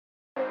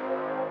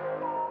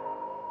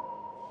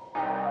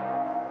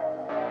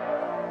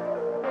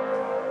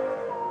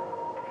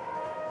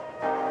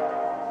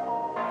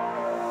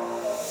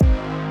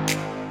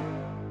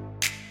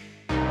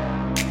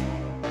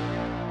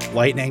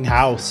Lightning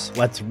House,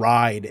 let's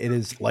ride. It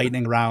is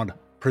Lightning Round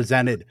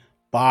presented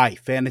by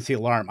Fantasy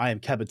Alarm. I am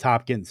Kevin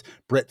Tompkins,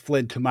 Britt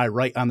Flynn to my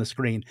right on the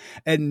screen.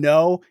 And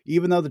no,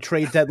 even though the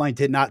trade deadline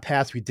did not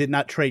pass, we did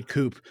not trade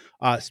Coop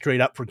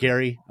straight up for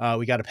Gary.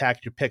 We got a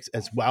package of picks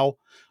as well.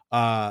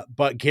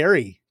 But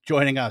Gary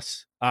joining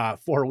us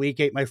for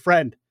week 8, my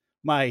friend,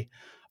 my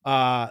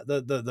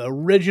the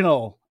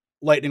original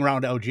Lightning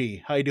Round OG.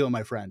 How you doing,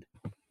 my friend?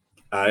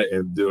 I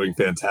am doing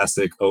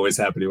fantastic. Always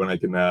happy when I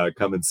can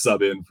come and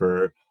sub in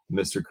for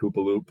Mr.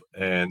 Koopaloop,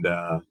 and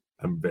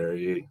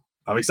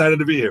I'm excited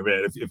to be here,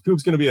 man. If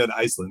Coop's going to be in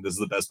Iceland, this is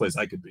the best place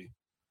I could be.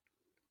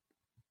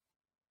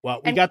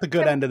 Well, we got the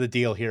good end of the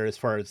deal here as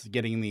far as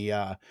getting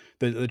the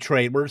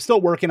trade. We're still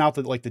working out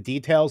the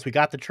details. We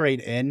got the trade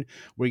in.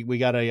 We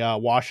got a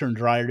washer and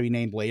dryer to be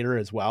named later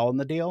as well in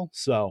the deal.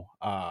 So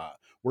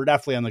we're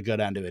definitely on the good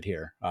end of it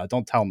here.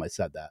 Don't tell him I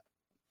said that.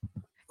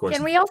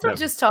 Can we also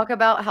just talk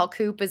about how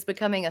Coop is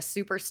becoming a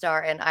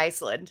superstar in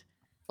Iceland?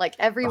 Like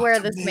everywhere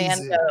this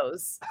man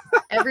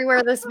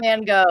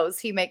goes,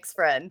 he makes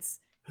friends.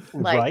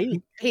 Like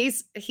right?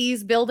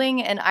 He's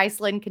building an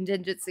Iceland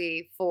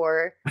contingency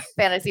for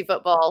fantasy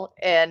football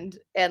and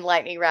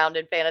Lightning Round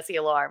and Fantasy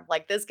Alarm.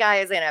 Like this guy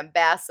is an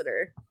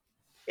ambassador.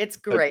 It's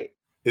great.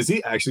 Is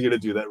he actually going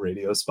to do that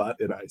radio spot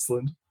in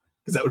Iceland?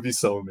 Because that would be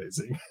so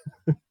amazing.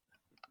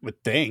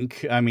 Would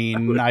think. I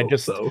mean,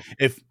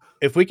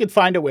 if we could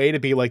find a way to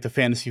be like the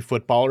fantasy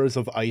footballers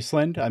of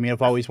Iceland, I mean,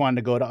 I've always wanted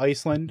to go to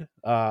Iceland.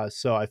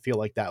 So I feel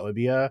like that would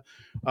be a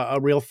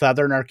real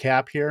feather in our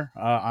cap here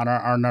on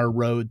our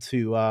road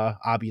to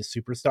obvious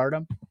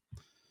superstardom.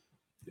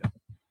 Yeah,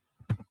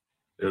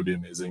 it would be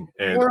amazing.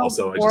 And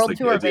also, I just like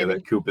the idea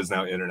that Coop is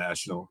now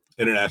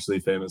internationally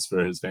famous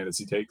for his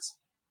fantasy takes.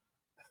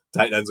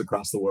 Tight ends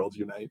across the world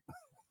unite.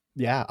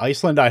 Yeah,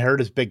 Iceland, I heard,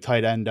 is big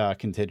tight end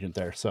contingent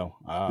there. So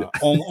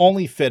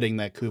only fitting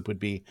that Coop would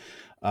be,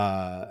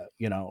 running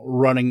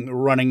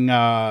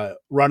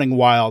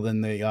wild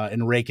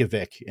in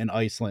Reykjavik in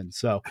Iceland.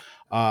 So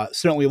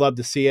certainly love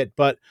to see it.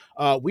 But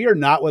we are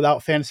not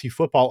without fantasy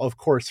football, of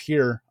course,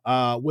 here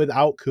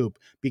without Coop,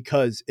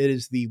 because it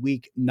is the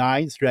week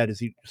 9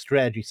 strategy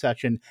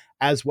session,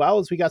 as well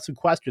as we got some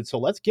questions. So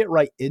let's get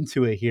right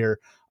into it here.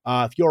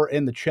 If you're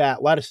in the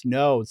chat, let us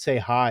know, say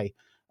hi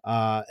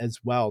as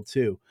well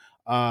too.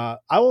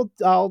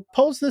 I'll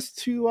pose this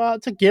to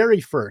Gary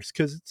first,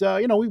 because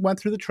we went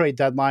through the trade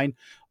deadline,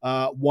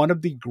 one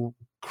of the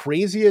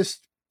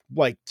craziest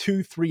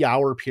 2-3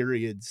 hour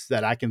periods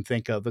that I can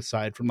think of,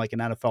 aside from like an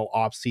NFL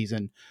off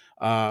season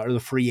or the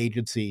free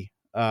agency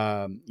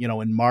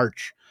in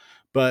March.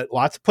 But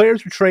lots of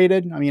players were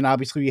traded. I mean,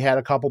 obviously we had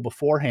a couple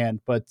beforehand,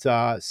 but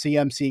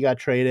CMC got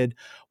traded.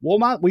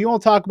 We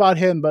won't talk about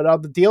him,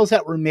 but the deals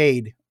that were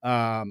made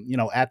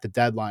at the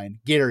deadline,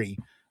 Gary,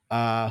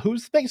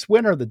 who's the biggest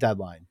winner of the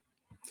deadline?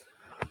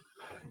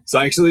 So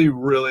I actually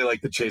really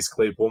like the Chase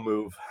Claypool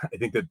move. I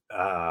think that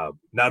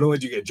not only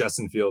do you get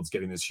Justin Fields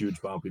getting this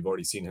huge bump, we've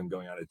already seen him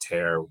going on a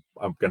tear.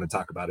 I'm going to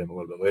talk about him a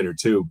little bit later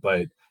too,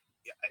 but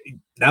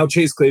now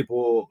Chase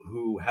Claypool,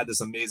 who had this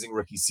amazing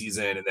rookie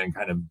season and then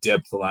kind of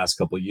dipped the last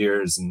couple of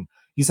years, and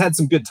he's had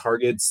some good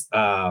targets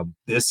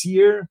this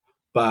year,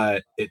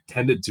 but it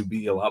tended to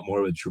be a lot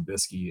more with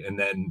Trubisky. And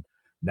then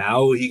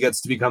now he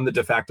gets to become the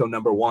de facto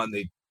number one.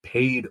 They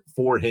paid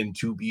for him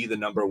to be the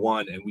number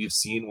one, and we've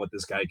seen what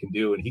this guy can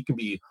do, and he can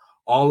be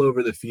all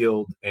over the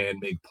field and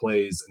make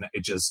plays. And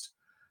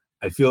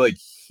I feel like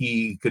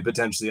he could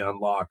potentially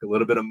unlock a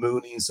little bit of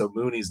Mooney. So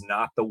Mooney's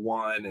not the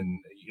one, and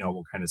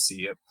we'll kind of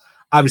see it.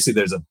 Obviously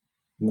there's a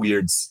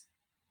weird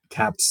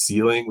capped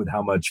ceiling with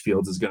how much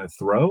Fields is going to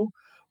throw,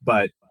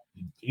 but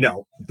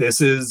this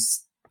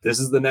is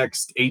the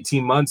next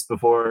 18 months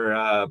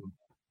before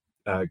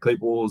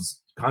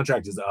Claypool's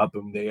contract is up,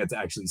 and they get to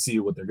actually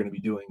see what they're going to be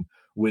doing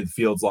with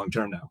Fields long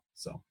term now.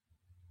 So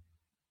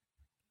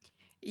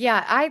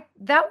yeah,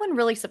 that one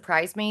really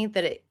surprised me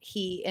that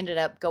he ended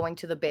up going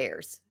to the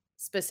Bears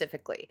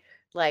specifically.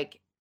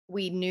 Like,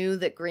 we knew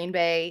that Green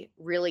Bay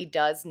really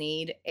does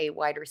need a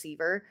wide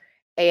receiver,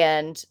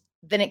 and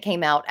then it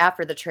came out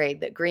after the trade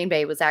that Green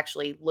Bay was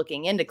actually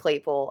looking into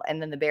Claypool, and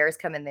then the Bears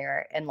come in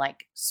there and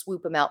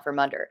swoop him out from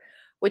under,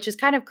 which is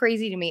kind of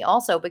crazy to me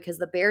also, because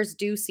the Bears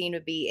do seem to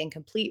be in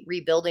complete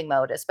rebuilding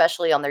mode,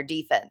 especially on their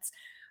defense.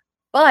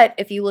 But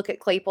if you look at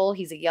Claypool,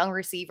 he's a young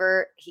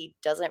receiver. He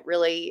doesn't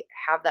really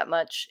have that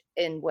much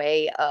in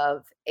way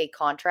of a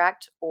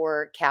contract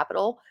or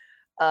capital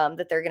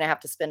that they're going to have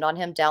to spend on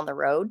him down the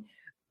road.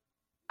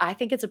 I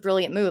think it's a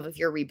brilliant move if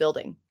you're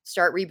rebuilding.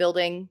 Start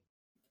rebuilding,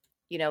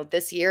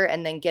 this year,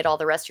 and then get all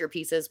the rest of your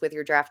pieces with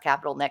your draft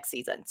capital next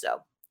season.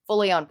 So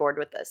fully on board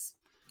with this.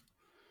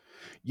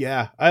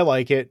 Yeah, I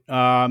like it.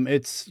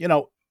 It's,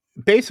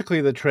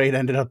 basically the trade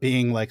ended up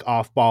being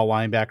off-ball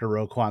linebacker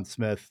Roquan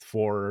Smith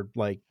for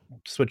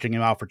switching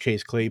him out for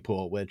Chase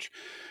Claypool, which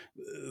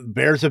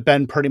Bears have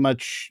been pretty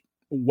much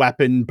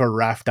weapon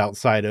bereft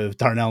outside of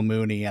Darnell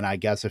Mooney, and I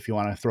guess if you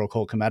want to throw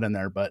Cole Kmet in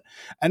there. But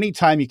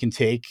anytime you can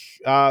take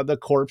the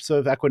corpse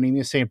of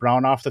Equanimeous St.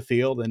 Brown off the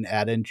field and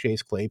add in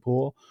Chase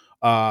Claypool,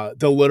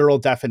 the literal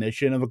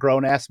definition of a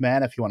grown ass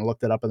man. If you want to look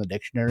that up in the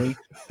dictionary,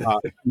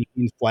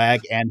 Canadian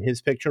flag and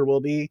his picture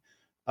will be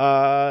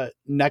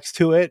next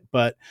to it.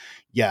 But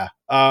yeah,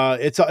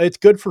 it's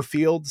good for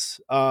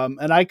Fields,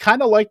 and I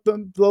kind of like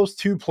those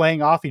two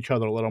playing off each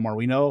other a little more.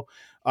 We know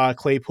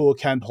Claypool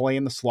can play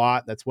in the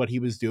slot. That's what he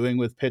was doing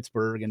with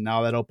Pittsburgh, and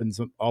now that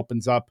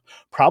opens up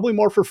probably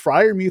more for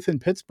Freiermuth in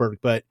Pittsburgh.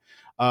 But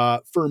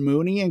for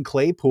Mooney and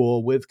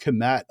Claypool with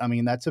Kmet, I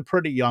mean, that's a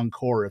pretty young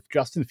core. If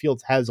Justin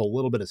Fields has a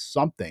little bit of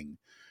something,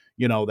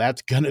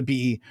 that's going to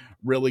be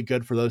really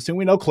good for those two.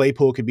 We know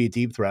Claypool could be a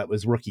deep threat. It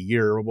was rookie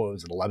year. What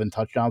was it, 11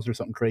 touchdowns or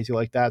something crazy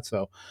like that?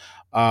 So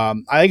I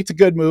think it's a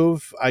good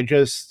move. I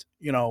just,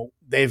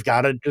 they've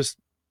got to just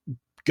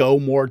go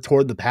more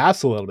toward the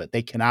pass a little bit.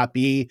 They cannot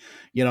be,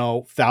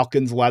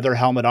 Falcons leather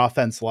helmet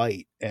offense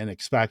light and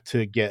expect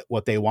to get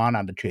what they want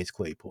on the Chase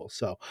Claypool.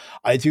 So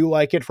I do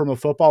like it from a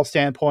football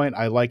standpoint.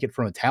 I like it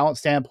from a talent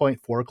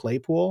standpoint for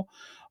Claypool.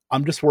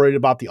 I'm just worried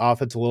about the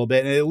offense a little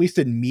bit, and at least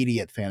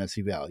immediate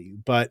fantasy value.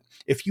 But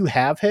if you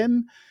have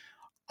him,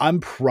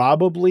 I'm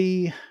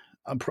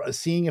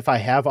seeing if I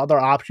have other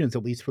options,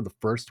 at least for the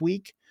first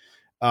week.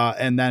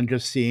 And then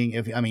just seeing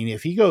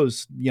if he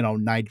goes,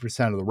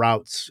 90% of the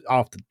routes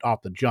off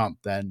the jump,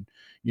 then,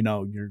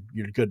 you're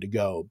good to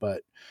go.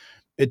 But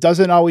it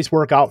doesn't always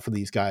work out for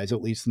these guys,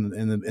 at least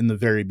in the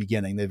very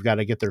beginning. They've got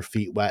to get their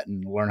feet wet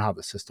and learn how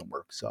the system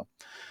works. So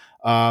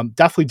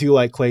definitely do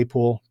like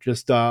Claypool,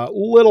 just a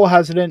little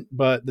hesitant,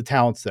 but the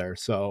talent's there.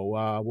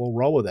 So we'll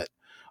roll with it.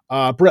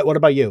 Britt, what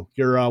about you?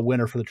 You're a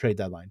winner for the trade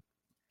deadline.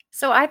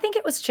 So I think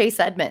it was Chase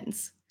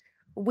Edmonds.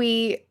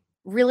 We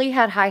really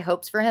had high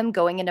hopes for him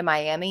going into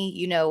Miami,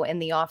 in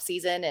the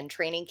offseason and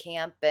training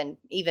camp and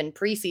even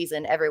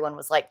preseason. Everyone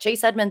was like,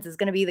 Chase Edmonds is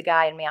going to be the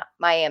guy in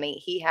Miami.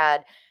 He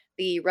had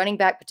the running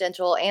back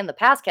potential and the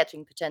pass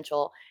catching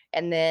potential.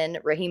 And then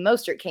Raheem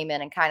Mostert came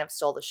in and kind of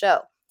stole the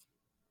show.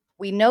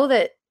 We know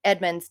that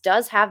Edmonds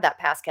does have that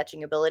pass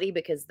catching ability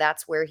because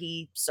that's where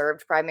he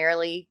served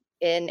primarily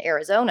in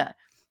Arizona.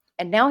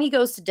 And now he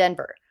goes to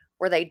Denver,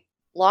 where they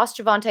lost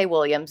Javonte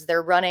Williams.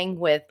 They're running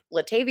with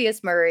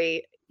Latavius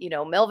Murray,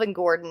 Melvin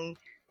Gordon,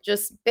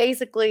 just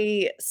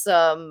basically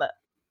some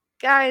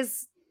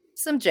guys,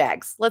 some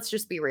Jags. Let's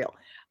just be real.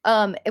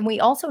 And we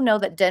also know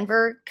that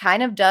Denver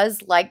kind of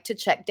does like to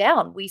check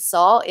down. We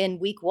saw in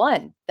week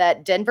 1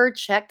 that Denver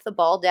checked the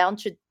ball down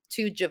to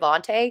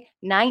Javonte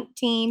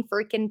 19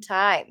 freaking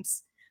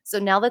times. So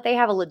now that they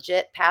have a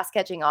legit pass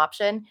catching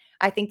option,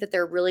 I think that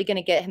they're really going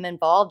to get him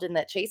involved and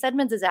that Chase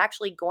Edmonds is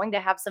actually going to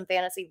have some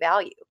fantasy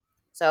value.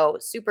 So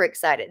super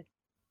excited.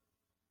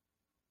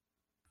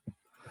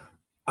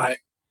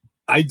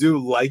 I do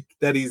like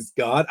that he's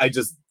got.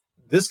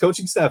 This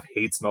coaching staff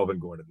hates Melvin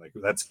Gordon. Like,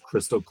 that's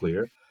crystal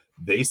clear.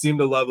 They seem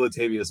to love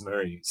Latavius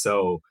Murray.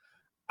 So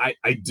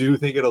I do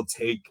think it'll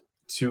take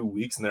 2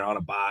 weeks and they're on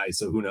a bye.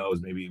 So who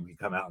knows? Maybe we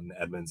come out and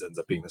Edmonds ends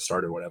up being the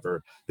starter,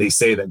 whatever. They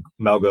say that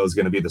Melgo is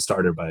going to be the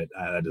starter, but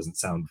that doesn't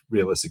sound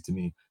realistic to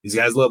me. These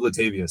guys love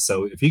Latavius.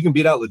 So if he can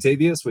beat out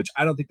Latavius, which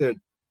I don't think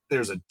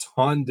there's a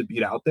ton to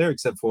beat out there,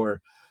 except for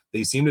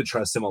they seem to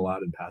trust him a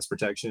lot in pass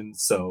protection.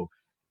 So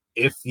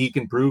if he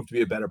can prove to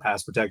be a better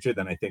pass protector,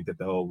 then I think that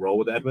they'll roll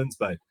with Edmonds.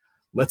 But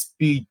let's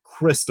be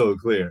crystal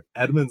clear.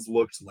 Edmonds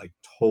looked like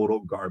total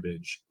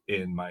garbage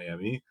in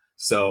Miami.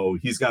 So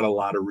he's got a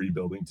lot of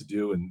rebuilding to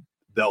do, and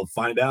they'll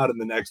find out in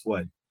the next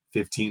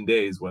 15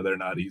 days whether or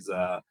not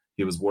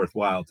he was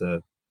worthwhile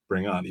to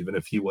bring on, even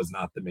if he was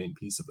not the main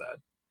piece of that.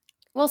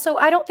 Well, so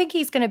I don't think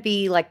he's going to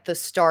be like the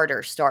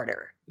starter,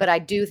 but I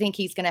do think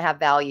he's going to have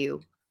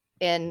value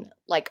in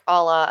like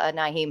a la a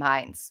Nyheim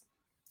Hines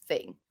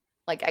thing.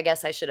 Like, I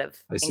guess I should have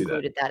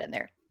included that in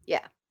there.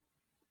 Yeah.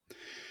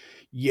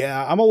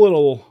 Yeah, I'm a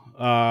little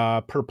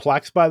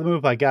perplexed by the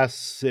move. I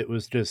guess it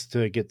was just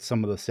to get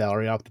some of the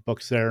salary off the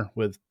books there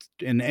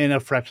in a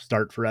fresh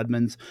start for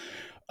Edmonds.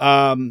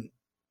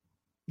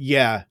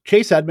 Yeah,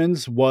 Chase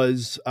Edmonds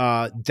was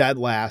dead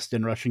last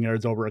in rushing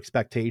yards over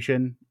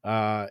expectation.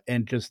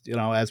 And just,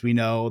 as we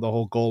know, the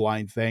whole goal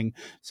line thing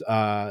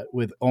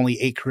with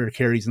only 8 career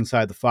carries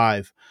inside the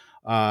 5.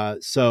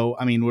 So,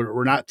 I mean,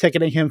 we're not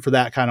ticketing him for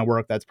that kind of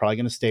work. That's probably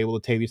going to stay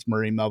with Latavius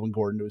Murray, Melvin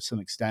Gordon to some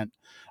extent.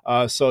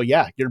 So,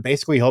 yeah, you're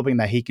basically hoping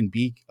that he can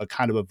be a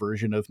kind of a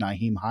version of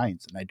Nyheim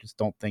Hines. And I just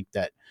don't think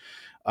that,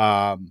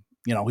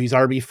 he's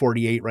RB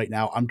 48 right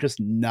now. I'm just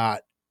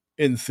not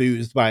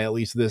enthused by at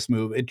least this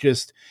move.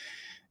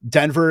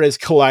 Denver is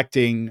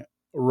collecting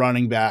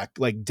running back,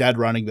 like dead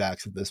running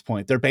backs at this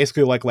point. They're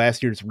basically like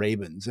last year's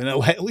Ravens, and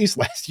at least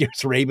last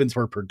year's Ravens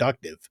were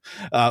productive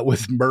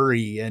with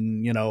Murray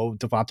and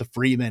Devonta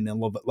Freeman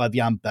and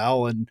Le'Veon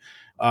Bell and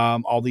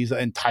all these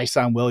and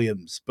Tyson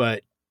Williams.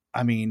 But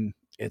I mean,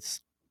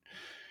 it's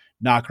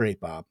not great,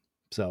 Bob.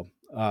 So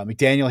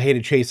McDaniel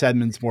hated Chase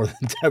Edmonds more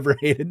than Denver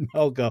hated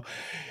Melgo.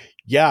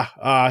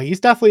 Yeah, he's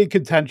definitely in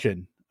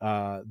contention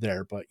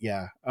there, but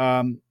yeah,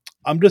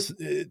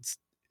 it's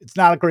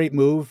not a great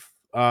move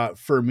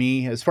for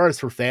me as far as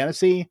for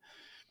fantasy.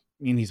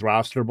 I mean, he's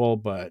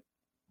rosterable, but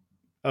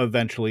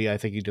eventually I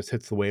think he just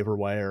hits the waiver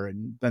wire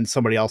and then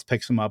somebody else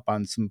picks him up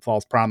on some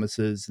false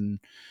promises and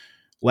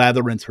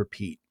lather, rinse,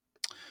 repeat.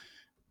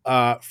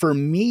 For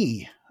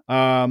me,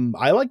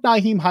 I like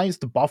Nyheim Hines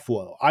to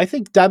Buffalo. I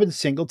think Devin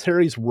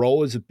Singletary's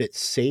role is a bit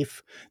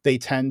safe. They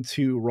tend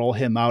to roll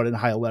him out in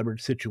high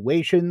leverage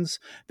situations.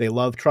 They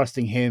love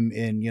trusting him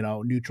in,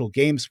 neutral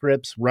game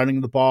scripts, running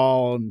the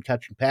ball and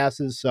catching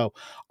passes. So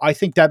I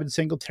think Devin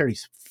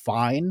Singletary's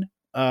fine.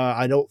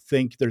 I don't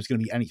think there's going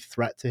to be any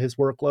threat to his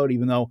workload,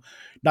 even though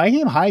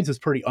Nyheim Hines is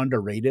pretty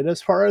underrated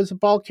as far as a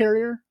ball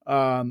carrier.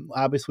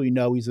 Obviously, we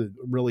know he's a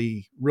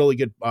really, really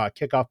good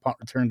kickoff punt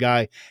return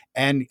guy,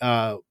 and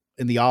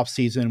in the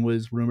offseason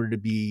was rumored to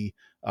be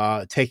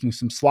taking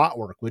some slot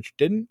work, which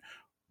didn't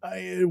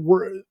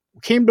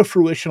came to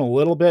fruition a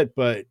little bit,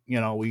 but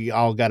we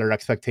all got our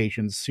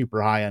expectations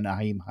super high on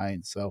Nyheim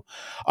Hines. So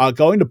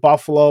going to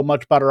Buffalo,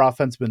 much better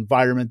offensive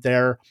environment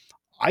there.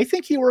 I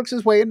think he works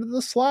his way into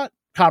the slot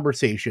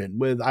conversation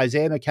with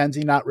Isaiah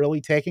McKenzie not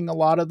really taking a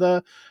lot of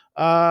the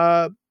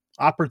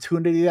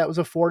opportunity that was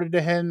afforded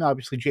to him.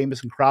 Obviously,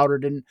 Jamison Crowder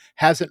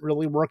hasn't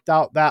really worked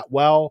out that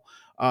well.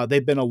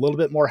 They've been a little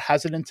bit more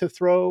hesitant to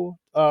throw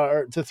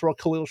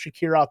Khalil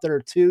Shakir out there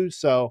too.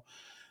 So,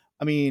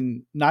 I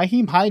mean,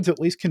 Nyheim Hines at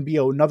least can be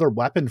another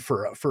weapon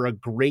for a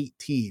great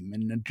team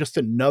and just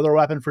another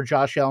weapon for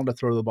Josh Allen to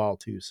throw the ball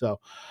to. So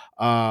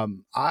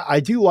I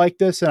do like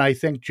this. And I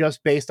think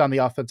just based on the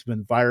offensive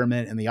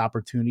environment and the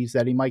opportunities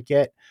that he might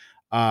get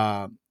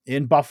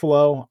in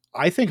Buffalo,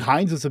 I think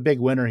Hines is a big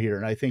winner here.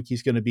 And I think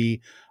he's going to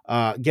be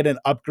get an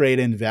upgrade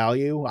in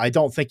value. I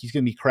don't think he's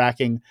going to be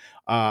cracking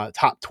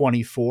top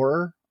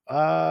 24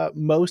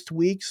 most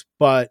weeks,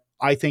 but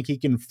I think he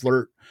can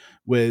flirt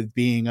with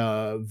being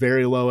a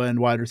very low end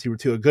wide receiver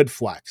to a good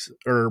flex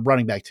or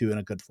running back two and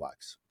a good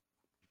flex.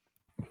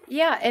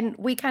 Yeah, and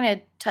we kind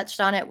of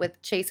touched on it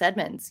with Chase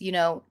Edmonds.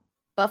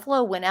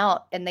 Buffalo went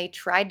out and they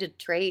tried to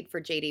trade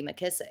for JD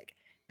McKissick.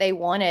 They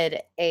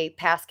wanted a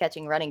pass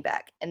catching running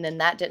back, and then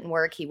that didn't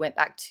work. He went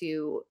back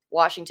to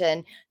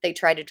Washington. They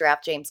tried to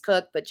draft James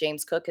Cook, but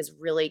James Cook has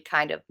really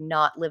kind of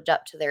not lived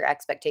up to their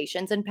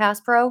expectations in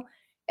pass pro.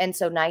 And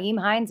so Nyheim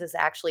Hines is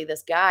actually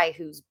this guy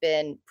who's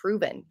been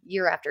proven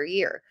year after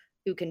year,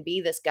 who can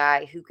be this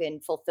guy who can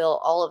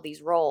fulfill all of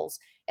these roles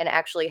and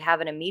actually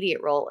have an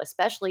immediate role,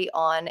 especially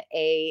on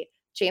a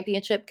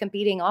championship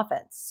competing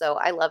offense. So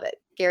I love it.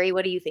 Gary,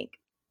 what do you think?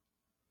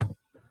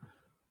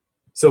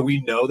 So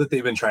we know that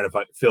they've been trying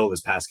to fill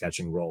this pass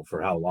catching role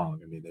for how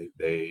long? I mean,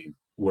 they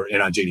were in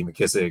on JD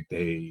McKissick.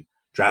 They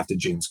drafted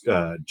James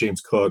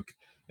Cook,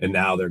 and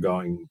now they're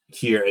going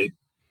here.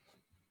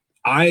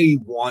 I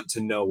want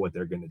to know what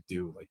they're going to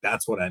do. Like,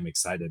 that's what I'm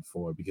excited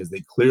for, because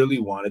they clearly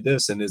wanted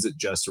this. And is it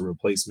just a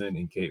replacement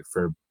in case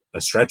for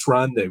a stretch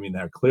run? I mean,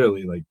 they're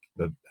clearly like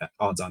the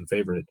odds-on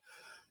favorite.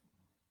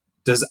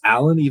 Does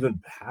Allen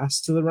even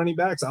pass to the running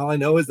backs? All I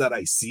know is that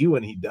I see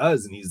when he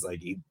does, and he's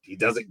like, he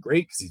does it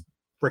great because he's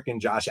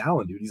freaking Josh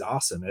Allen, dude. He's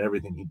awesome at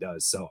everything he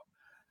does. So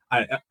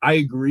I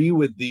agree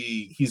with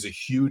he's a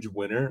huge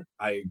winner.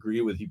 I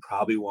agree with he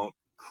probably won't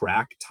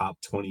crack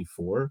top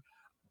 24.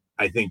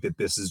 I think that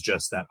this is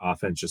just that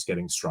offense just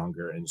getting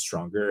stronger and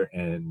stronger.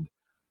 And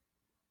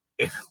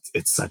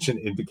it's such an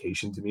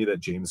indication to me that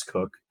James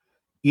Cook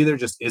either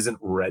just isn't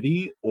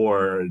ready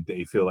or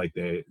they feel like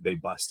they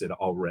busted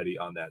already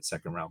on that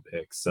second round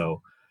pick.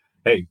 So,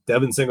 hey,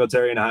 Devin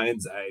Singletary and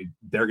Hines,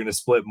 they're going to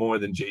split more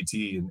than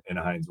JT and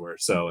Hines were.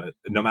 So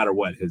no matter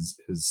what, his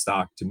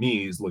stock to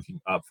me is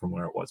looking up from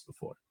where it was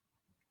before.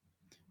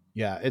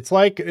 Yeah, it's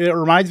like it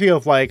reminds me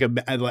of like a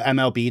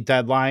MLB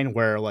deadline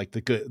where like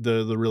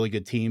the really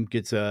good team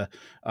gets a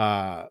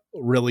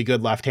really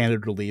good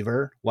left-handed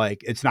reliever.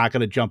 Like it's not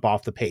going to jump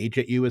off the page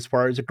at you as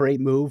far as a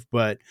great move,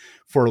 but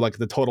for like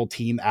the total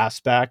team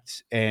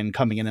aspect and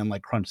coming in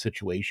like crunch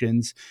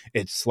situations,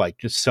 it's like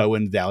just so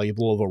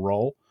invaluable of a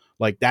role.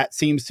 Like that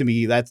seems to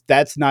me that's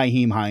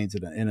Nyheim Hines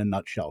in a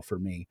nutshell for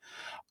me.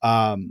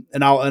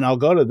 And I'll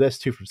go to this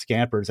too from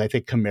Scampers. I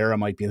think Kamara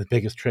might be the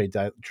biggest trade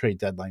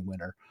deadline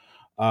winner.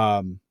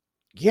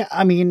 Yeah,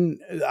 I mean,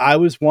 I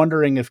was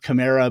wondering if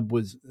Kamara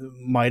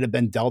might have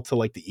been dealt to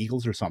like the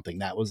Eagles or something.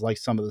 That was like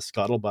some of the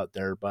scuttlebutt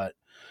there, but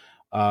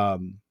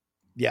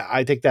yeah,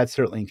 I think that's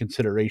certainly in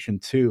consideration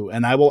too.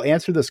 And I will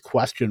answer this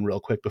question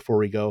real quick before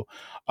we go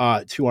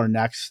to our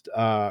next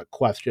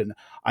question.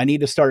 I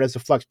need to start as a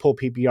flex pull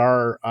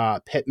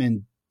PPR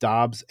Pittman,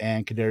 Dobbs,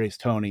 and Kadarius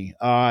Toney.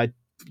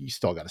 You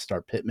still got to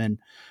start Pittman,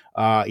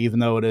 even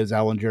though it is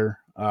Ellinger.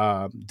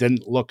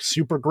 Didn't look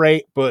super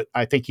great, but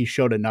I think he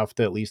showed enough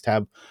to at least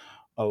have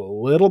a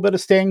little bit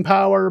of staying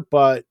power.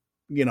 But,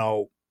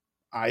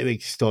 I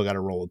think still got to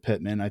roll with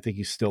Pittman. I think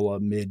he's still a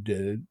mid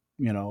to,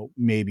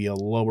 maybe a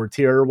lower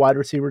tier wide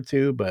receiver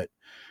too, but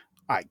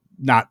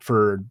not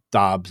for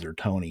Dobbs or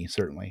Toney,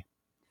 certainly.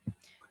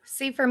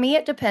 See, for me,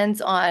 it depends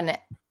on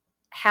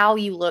how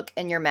you look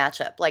in your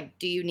matchup. Like,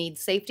 do you need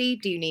safety?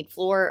 Do you need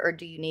floor? Or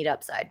do you need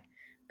upside?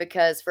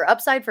 Because for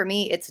upside, for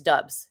me, it's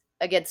Dubs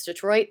against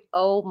Detroit.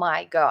 Oh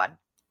my God,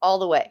 all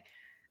the way.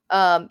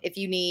 If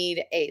you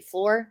need a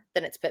floor,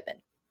 then it's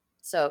Pittman.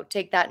 So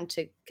take that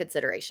into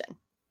consideration.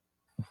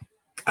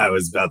 I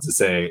was about to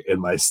say, in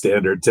my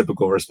standard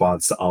typical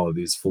response to all of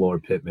these floor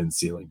Pittman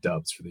ceiling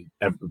dubs for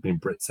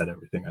Britt said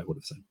everything I would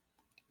have said.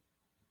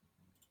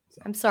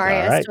 I'm sorry,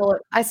 All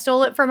right. I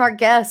stole it from our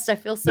guest. I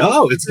feel so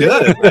No, it's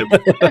rude.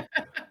 good.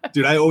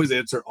 Dude, I always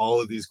answer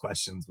all of these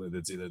questions with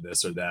it's either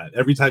this or that.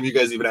 Every time you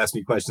guys even ask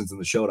me questions in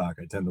the show doc,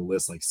 I tend to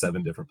list like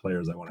 7 different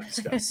players I want to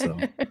discuss. So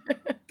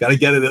got to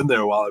get it in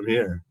there while I'm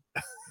here.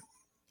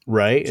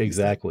 Right,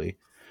 exactly.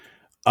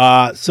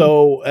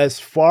 So as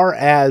far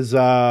as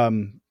our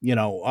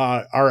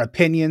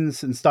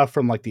opinions and stuff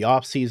from like the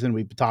off season,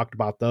 we've talked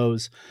about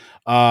those.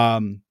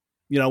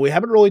 We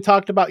haven't really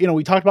talked about,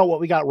 we talked about what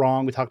we got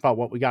wrong, we talked about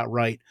what we got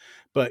right,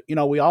 but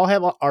we all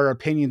have our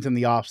opinions in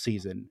the off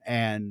season,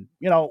 and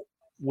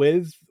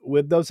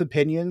with those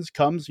opinions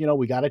comes,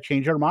 we got to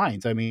change our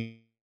minds. I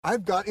mean,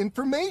 I've got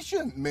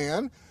information,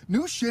 man.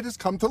 New shit has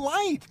come to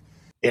light.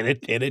 and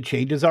it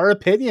changes our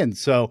opinion.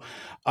 So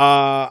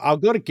I'll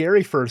go to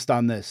Gary first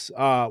on this.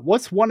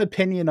 What's one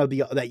opinion of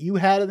that you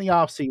had in the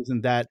off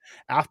season that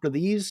after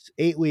these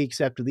 8 weeks,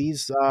 after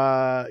these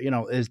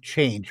has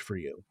changed for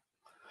you?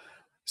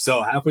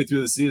 So halfway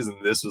through the season,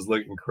 this was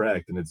looking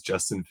correct, and it's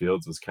Justin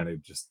Fields was kind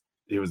of just,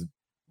 it was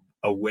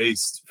a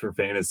waste for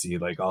fantasy.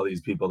 Like all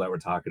these people that were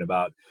talking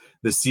about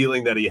the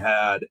ceiling that he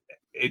had,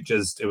 it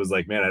was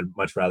like, man, I'd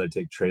much rather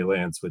take Trey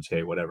Lance, which,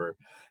 hey, whatever.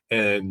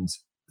 And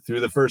through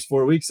the first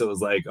 4 weeks, it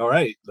was like, all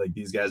right, like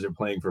these guys are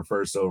playing for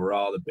first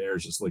overall. The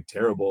Bears just look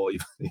terrible,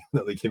 even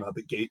though they came out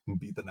the gate and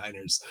beat the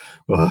Niners.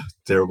 Oh,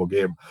 terrible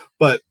game.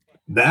 But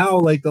now,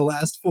 like the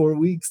last 4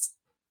 weeks,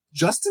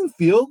 Justin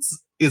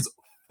Fields is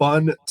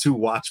fun to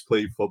watch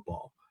play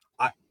football.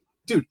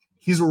 Dude,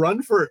 he's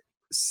run for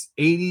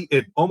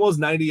 80, almost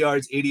 90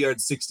 yards, 80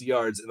 yards, 60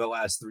 yards in the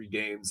last 3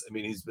 games. I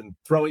mean, he's been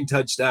throwing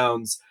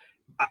touchdowns.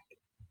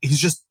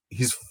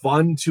 He's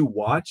fun to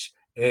watch.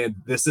 And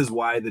this is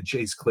why the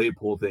Chase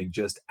Claypool thing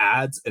just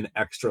adds an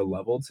extra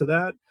level to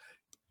that.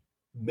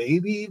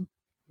 Maybe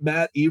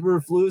Matt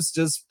Eberflus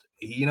just,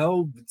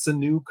 it's a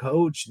new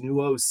coach,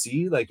 new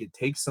OC. Like it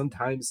takes some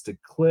time to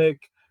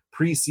click.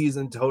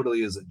 Preseason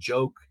totally is a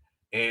joke.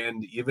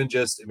 And even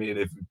just, I mean,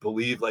 if you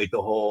believe like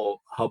the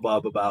whole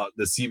hubbub about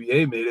the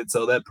CBA made it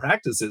so that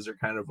practices are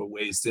kind of a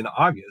waste in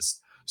August.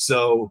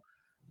 So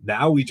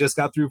now we just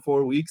got through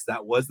 4 weeks.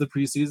 That was the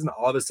preseason.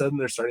 All of a sudden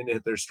they're starting to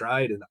hit their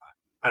stride. And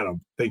I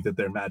don't think that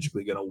they're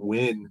magically going to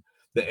win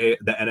the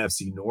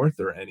NFC North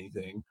or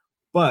anything.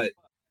 But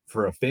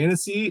for a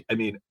fantasy, I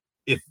mean,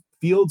 if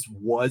Fields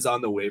was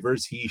on the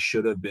waivers, he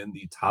should have been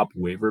the top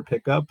waiver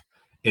pickup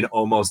in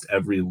almost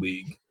every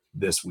league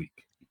this week.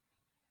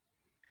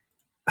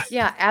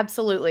 Yeah,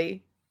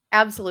 absolutely.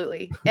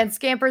 Absolutely. And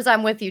Scampers,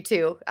 I'm with you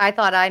too. I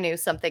thought I knew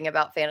something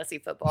about fantasy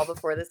football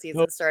before the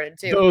season started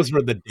too. Those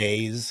were the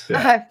days.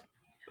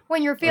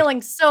 When you're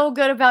feeling so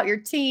good about your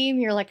team,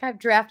 you're like, I've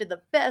drafted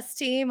the best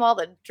team. All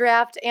the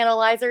draft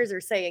analyzers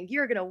are saying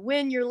you're going to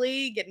win your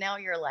league. And now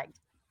you're like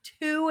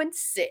 2-6.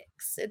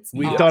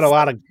 We've done a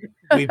lot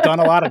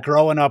of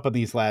growing up in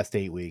these last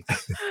 8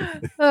 weeks.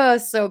 Oh,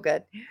 so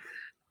good.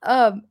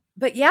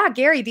 But yeah,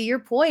 Gary, to your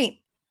point,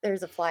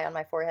 there's a fly on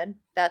my forehead.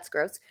 That's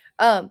gross.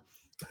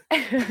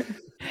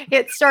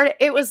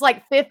 It was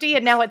like 50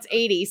 and now it's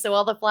 80. So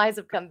all the flies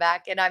have come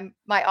back, and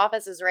my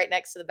office is right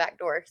next to the back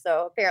door.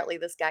 So apparently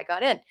this guy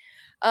got in.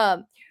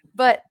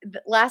 But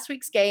last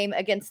week's game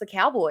against the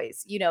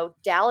Cowboys,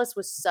 Dallas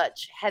was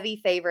such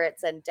heavy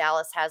favorites, and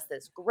Dallas has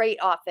this great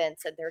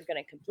offense and they're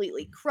going to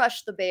completely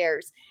crush the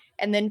Bears.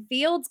 And then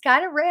Fields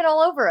kind of ran all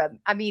over him.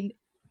 I mean,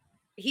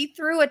 he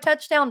threw a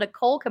touchdown to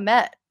Cole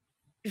Kmet.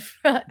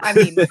 I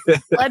mean,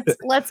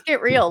 let's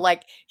get real.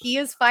 Like, he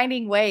is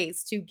finding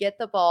ways to get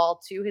the ball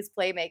to his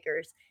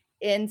playmakers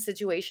in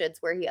situations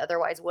where he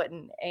otherwise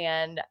wouldn't.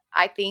 And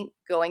I think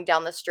going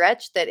down the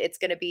stretch that it's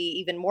going to be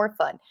even more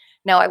fun.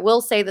 Now, I will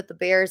say that the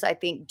Bears, I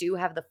think, do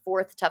have the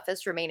 4th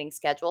toughest remaining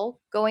schedule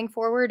going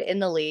forward in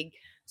the league.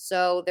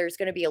 So there's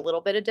going to be a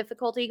little bit of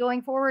difficulty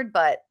going forward,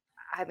 but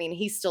I mean,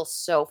 he's still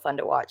so fun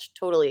to watch.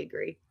 Totally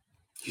agree.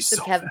 So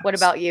Kev, what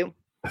about you?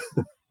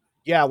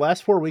 Yeah,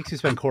 last 4 weeks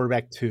he's been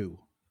quarterback 2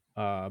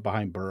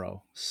 behind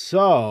Burrow.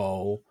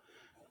 So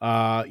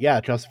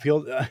Justin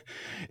Fields.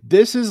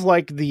 This is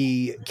like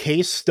the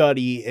case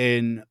study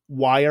in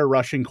why are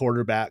rushing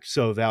quarterbacks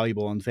so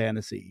valuable in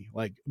fantasy.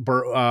 Like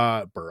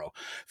Burrow.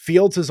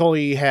 Fields has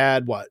only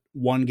had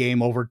one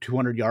game over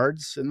 200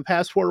 yards in the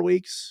past 4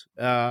 weeks.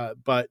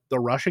 But the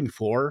rushing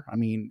floor, I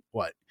mean,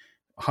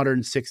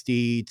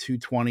 160,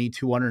 220,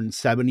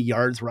 270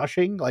 yards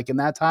rushing, like in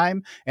that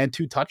time, and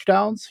 2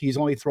 touchdowns. He's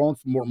only thrown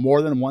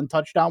more than 1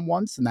 touchdown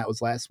once, and that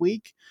was last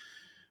week.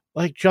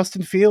 Like,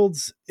 Justin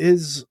Fields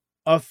is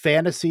a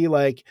fantasy,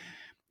 like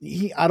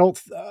he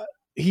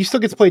still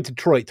gets played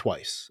Detroit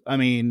twice. I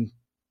mean,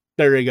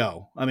 there you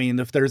go. I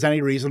mean, if there's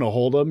any reason to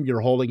hold him,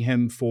 you're holding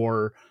him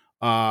for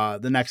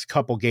the next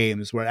couple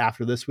games, where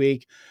after this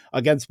week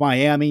against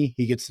Miami,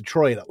 he gets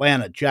Detroit,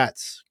 Atlanta,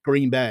 Jets,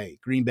 Green Bay.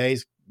 Green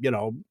Bay's,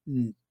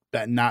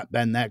 not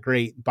been that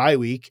great bye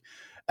week.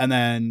 And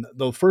then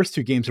the first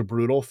 2 games are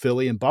brutal,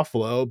 Philly and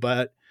Buffalo,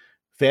 but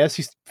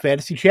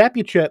fantasy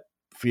championship,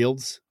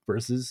 Fields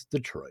versus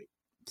Detroit.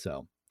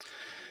 So,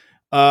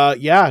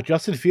 yeah,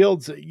 Justin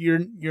Fields,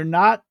 you're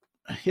not.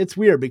 It's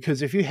weird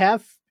because if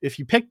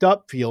you picked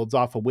up Fields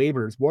off of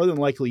waivers, more than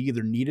likely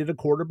either needed a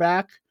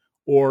quarterback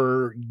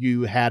or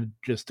you had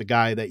just a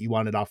guy that you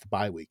wanted off the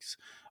bye weeks.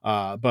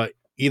 But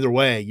either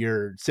way,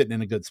 you're sitting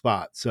in a good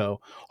spot. So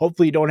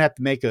hopefully you don't have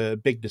to make a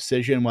big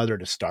decision whether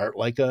to start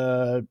like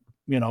a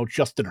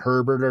Justin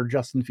Herbert or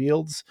Justin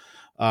Fields.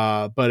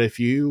 But if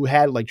you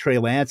had like Trey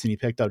Lance and you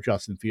picked up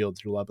Justin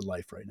Fields, you're loving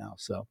life right now.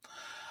 So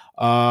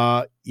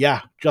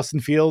yeah, Justin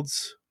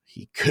Fields,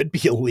 he could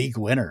be a league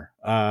winner.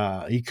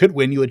 He could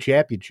win you a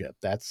championship.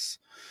 That's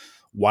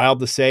wild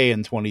to say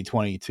in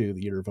 2022,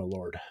 the year of our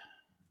Lord.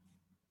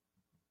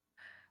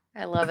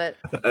 I love it.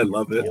 I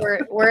love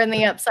it. We're in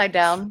the upside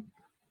down.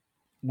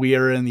 We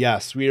are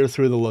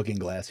through the looking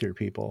glass here,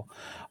 people.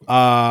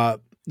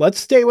 Let's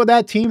stay with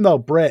that team though,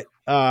 Britt.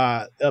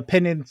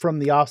 Opinion from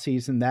the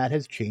offseason that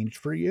has changed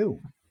for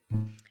you.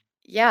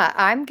 Yeah,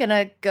 I'm going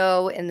to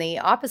go in the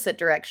opposite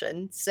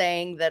direction,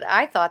 saying that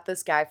I thought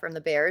this guy from the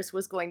Bears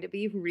was going to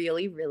be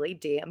really, really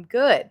damn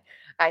good.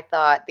 I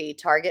thought the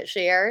target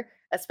share,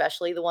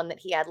 especially the one that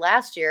he had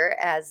last year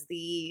as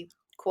the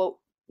quote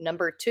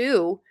number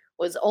 2,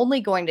 was only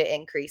going to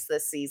increase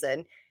this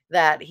season,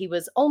 that he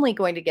was only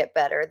going to get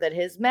better, that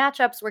his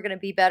matchups were going to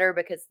be better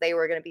because they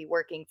were going to be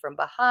working from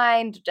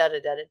behind, da da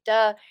da da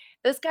da.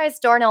 This guy's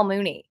Darnell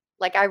Mooney.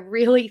 Like, I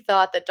really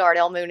thought that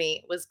Darnell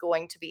Mooney was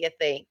going to be a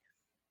thing.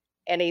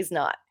 And he's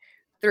not.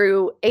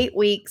 Through 8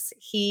 weeks,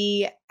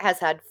 he has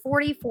had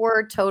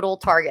 44 total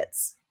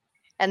targets.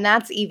 And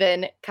that's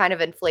even kind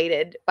of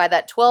inflated by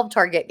that 12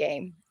 target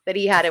game that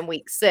he had in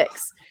week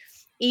 6.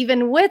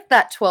 Even with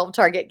that 12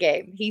 target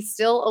game, he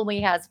still only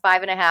has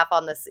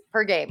 5.5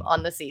 per game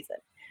on the season.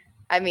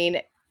 I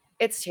mean,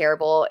 it's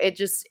terrible.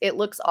 It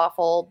looks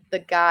awful. The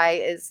guy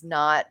is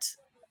not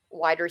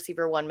wide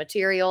receiver 1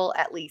 material,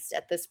 at least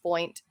at this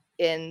point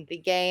in the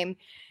game.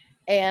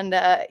 And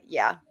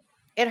yeah.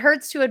 It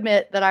hurts to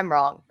admit that I'm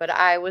wrong, but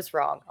I was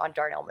wrong on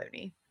Darnell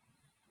Mooney.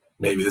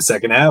 Maybe the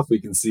second half we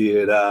can see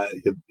it.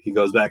 He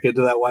goes back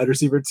into that wide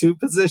receiver 2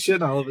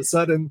 position. All of a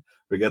sudden,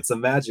 we got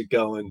some magic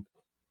going.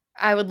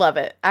 I would love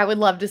it. I would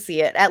love to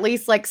see it. At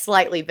least like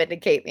slightly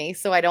vindicate me,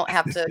 so I don't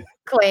have to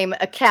claim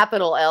a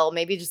capital L,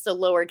 maybe just a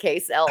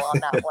lowercase L on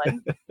that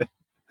one.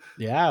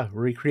 Yeah,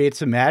 recreate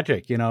some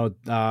magic.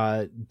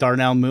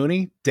 Darnell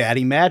Mooney,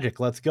 Daddy Magic.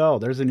 Let's go.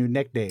 There's a new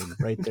nickname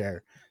right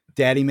there.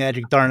 Daddy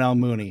Magic Darnell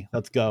Mooney.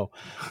 Let's go.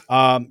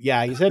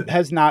 Yeah, he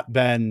has not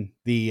been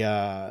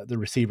the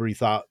receiver he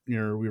thought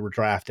we were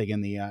drafting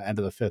in the end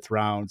of the 5th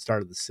round,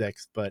 start of the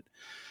 6th. But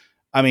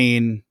I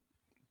mean,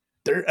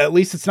 at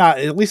least it's not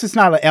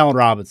an Allen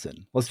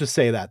Robinson. Let's just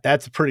say that.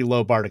 That's a pretty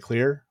low bar to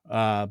clear.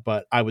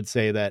 But I would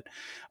say that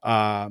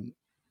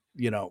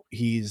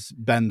he's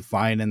been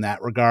fine in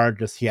that regard.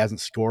 Just he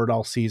hasn't scored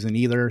all season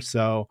either.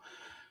 So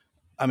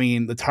I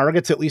mean, the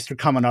targets at least are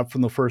coming up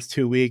from the first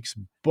 2 weeks,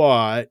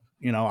 but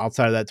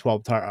outside of that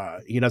 12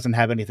 he doesn't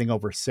have anything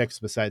over 6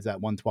 besides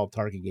that 112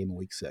 target game in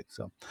week 6.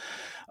 So,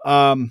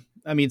 I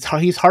mean,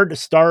 he's hard to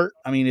start.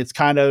 I mean, it's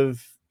kind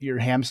of you're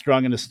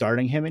hamstrung into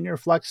starting him in your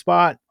flex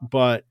spot,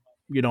 but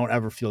you don't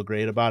ever feel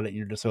great about it.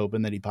 You're just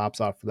hoping that he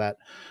pops off for that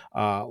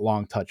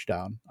long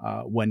touchdown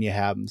when you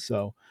have him.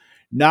 So,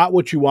 not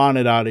what you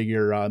wanted out of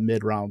your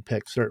mid-round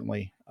pick,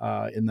 certainly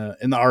in the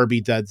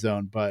RB dead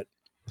zone, but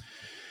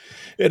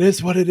it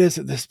is what it is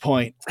at this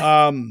point.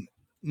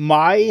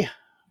 My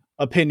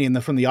opinion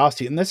from the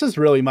offseason, and this is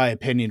really my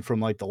opinion from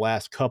like the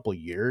last couple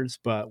years,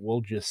 but we'll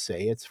just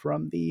say it's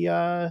from the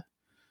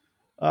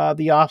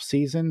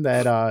offseason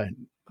that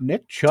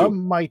Nick Chubb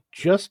might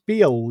just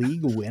be a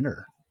league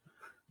winner.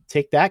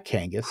 Take that,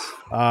 Kangas.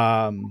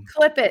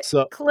 Clip it.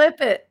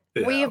 Clip it.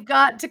 Yeah. We've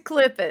got to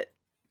clip it.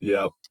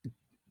 Yep.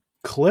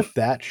 Clip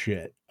that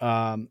shit.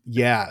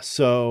 Yeah.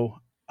 So,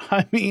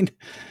 I mean,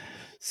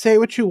 say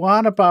what you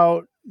want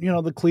about,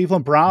 the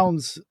Cleveland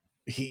Browns.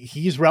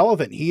 He's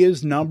relevant.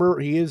 He's number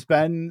 3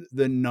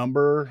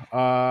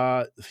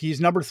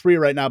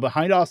 right now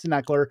behind Austin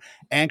Eckler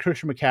and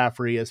Christian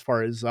McCaffrey as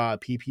far as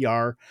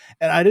PPR.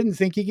 And I didn't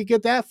think he could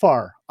get that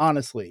far,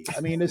 honestly.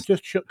 I mean, it's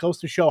just goes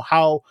to show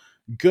how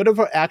good of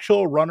an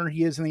actual runner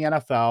he is in the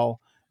NFL,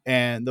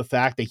 and the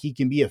fact that he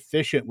can be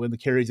efficient with the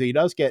carries that he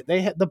does get.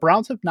 The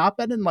Browns have not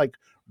been in like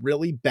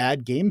really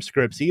bad game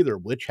scripts either,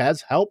 which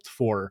has helped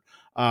for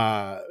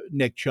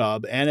Nick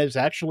Chubb and has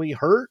actually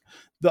hurt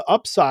the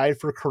upside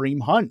for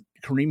Kareem Hunt.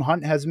 Kareem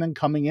Hunt has been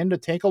coming in to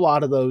take a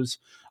lot of those,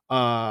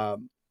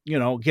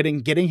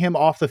 getting him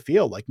off the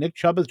field. Like Nick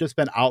Chubb has just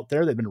been out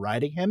there. They've been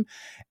riding him,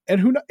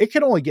 and it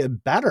can only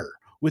get better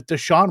with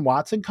Deshaun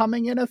Watson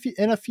coming in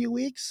a few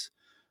weeks.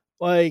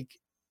 Like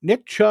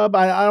Nick Chubb,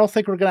 I don't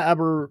think we're going to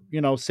ever,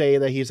 say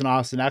that he's an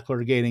Austin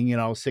Eckler getting,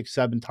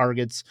 6-7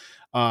 targets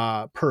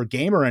per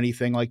game or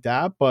anything like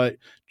that. But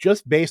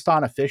just based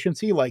on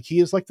efficiency, like he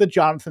is like the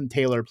Jonathan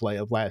Taylor play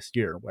of last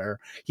year, where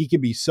he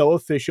can be so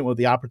efficient with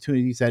the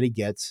opportunities that he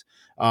gets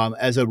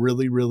as a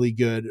really, really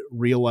good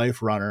real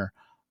life runner.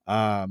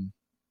 I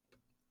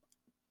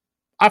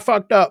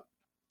fucked up.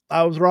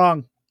 I was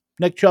wrong.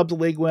 Nick Chubb's a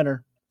league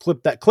winner.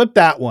 Clip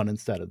that one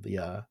instead of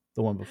the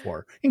one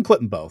before. You can clip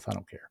them both. I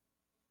don't care.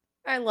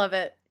 I love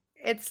it.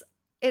 It's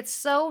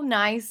so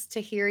nice to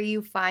hear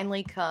you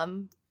finally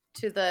come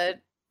to the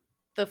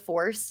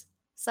force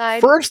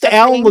side First of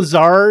Alan things.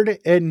 Lazard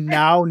and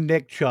now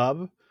Nick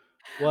Chubb.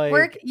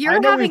 Like, I You're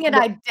know we've having an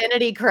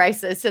identity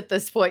crisis at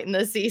this point in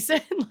the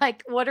season.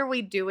 Like, what are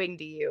we doing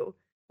to you?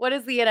 What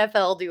is the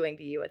NFL doing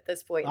to you at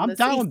this point in I'm the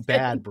down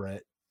bad, season?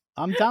 Britt.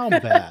 I'm down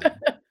bad.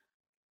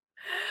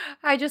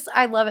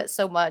 I love it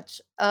so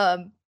much.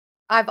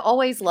 I've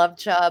always loved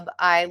Chubb.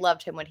 I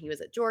loved him when he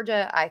was at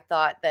Georgia. I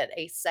thought that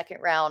a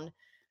second round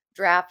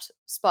draft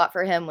spot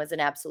for him was an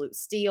absolute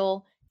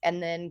steal.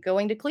 And then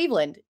going to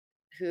Cleveland,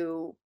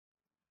 who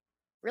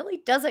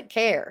really doesn't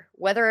care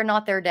whether or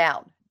not they're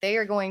down. They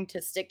are going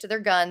to stick to their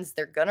guns.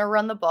 They're going to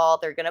run the ball.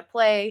 They're going to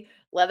play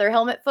leather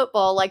helmet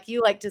football, like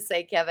you like to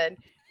say, Kevin.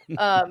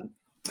 Um,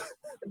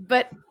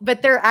 but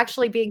they're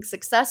actually being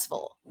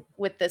successful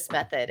with this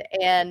method.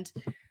 And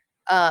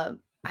I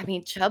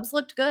mean, Chubb's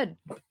looked good.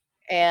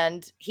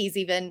 And he's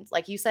even,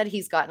 like you said,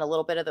 he's gotten a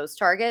little bit of those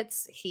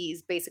targets.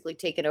 He's basically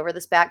taken over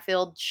this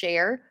backfield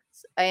share.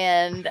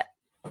 And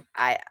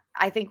I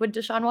think when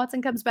Deshaun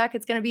Watson comes back,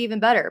 it's going to be even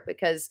better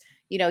because,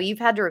 you've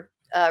had to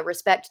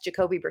respect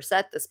Jacoby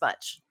Brissett this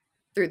much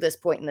through this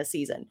point in the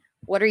season.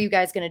 What are you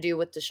guys going to do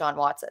with Deshaun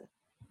Watson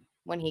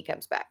when he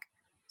comes back?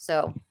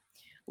 So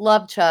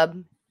love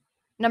Chubb.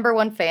 Number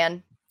one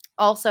fan.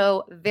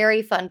 Also,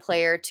 very fun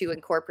player to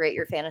incorporate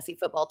your fantasy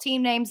football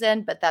team names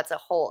in, but that's a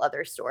whole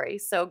other story.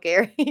 So,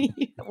 Gary,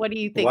 what do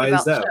you think Why is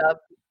about that? Chubb?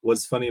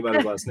 What's funny about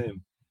his last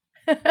name?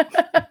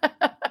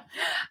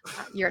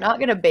 You're not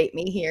going to bait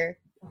me here.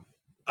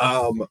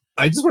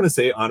 I just want to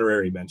say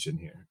honorary mention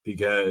here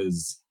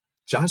because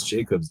Josh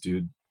Jacobs,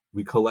 dude,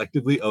 we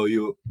collectively owe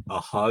you a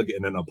hug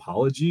and an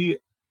apology.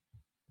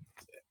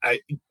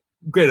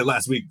 Granted,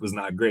 last week was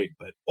not great,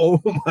 but oh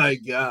my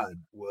God,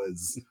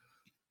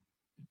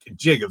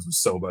 Jacobs was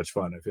so much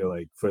fun. I feel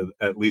like for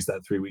at least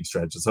that 3-week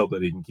stretch. Just hope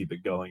that he can keep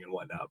it going and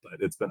whatnot. But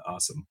it's been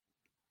awesome,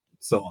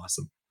 so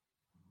awesome.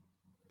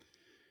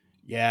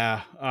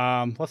 Yeah,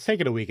 let's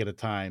take it a week at a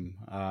time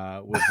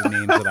with the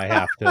names that I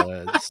have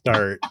to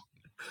start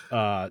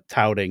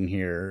touting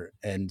here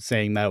and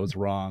saying that was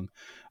wrong,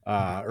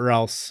 or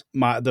else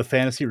the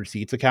fantasy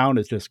receipts account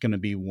is just going to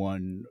be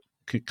one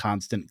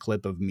constant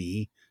clip of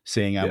me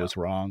saying I was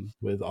wrong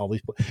with all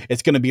these.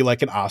 It's going to be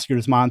like an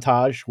Oscars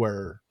montage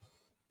where,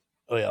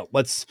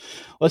 let's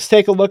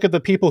take a look at the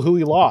people who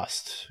we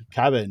lost,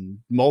 Kevin,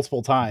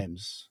 multiple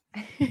times.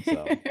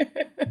 So.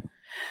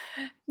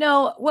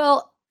 No,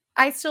 well,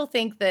 I still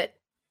think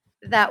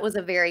that was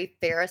a very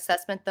fair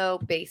assessment, though,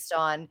 based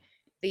on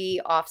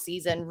the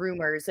offseason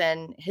rumors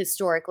and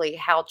historically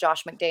how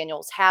Josh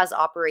McDaniels has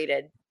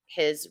operated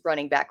his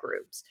running back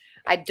rooms.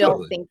 I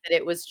don't think that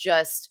it was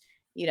just,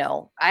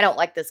 I don't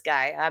like this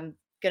guy. I'm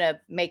going to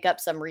make up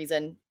some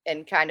reason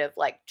and kind of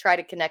like try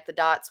to connect the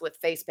dots with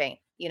face paint.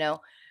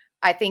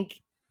 I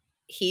think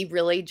he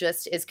really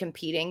just is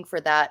competing for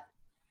that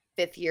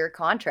 5th-year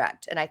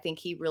contract. And I think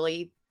he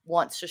really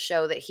wants to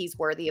show that he's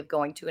worthy of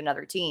going to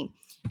another team.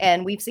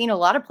 And we've seen a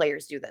lot of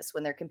players do this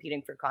when they're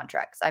competing for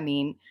contracts. I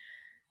mean,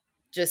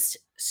 just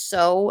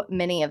so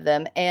many of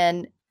them.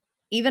 And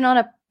even on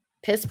a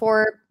piss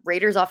poor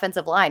Raiders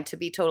offensive line, to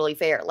be totally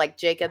fair, like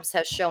Jacobs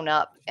has shown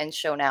up and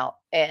shown out.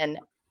 And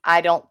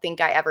I don't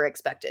think I ever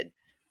expected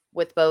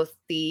with both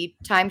the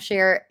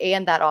timeshare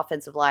and that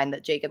offensive line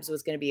that Jacobs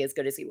was going to be as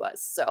good as he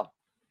was. So.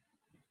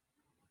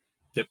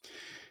 Yep.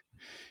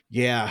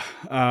 Yeah.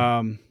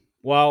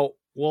 Well,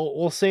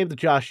 we'll save the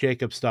Josh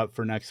Jacobs stuff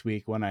for next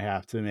week when I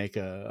have to make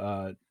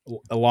a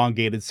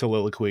elongated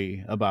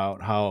soliloquy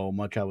about how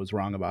much I was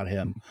wrong about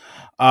him.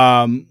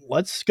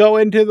 Let's go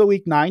into the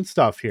week 9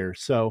 stuff here.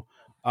 So,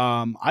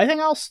 I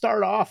think I'll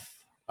start off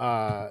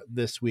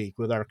this week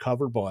with our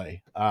cover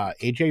boy,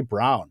 AJ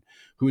Brown,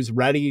 who's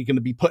going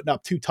to be putting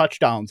up 2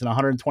 touchdowns and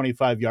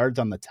 125 yards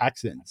on the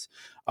Texans.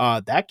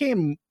 That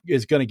game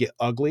is going to get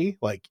ugly.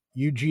 Like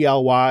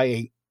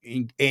UGLY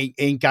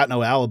ain't got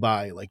no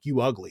alibi. Like,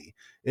 you ugly.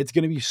 It's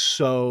going to be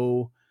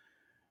so.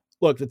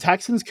 Look, the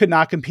Texans could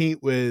not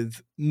compete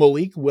with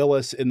Malik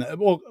Willis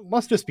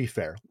let's just be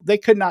fair. They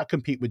could not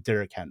compete with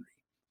Derrick Henry.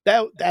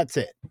 That's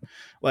it.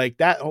 Like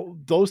that,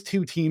 those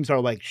 2 teams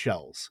are like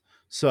shells.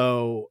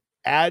 So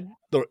add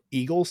the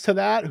Eagles to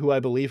that, who I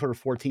believe are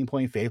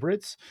 14-point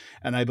favorites.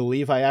 And I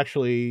believe I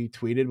actually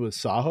tweeted with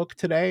Sawhook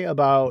today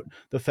about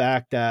the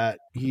fact that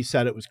he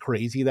said it was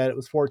crazy that it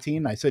was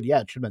 14. I said, yeah,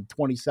 it should have been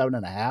 27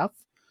 and a half.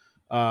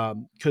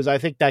 Because I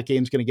think that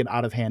game's going to get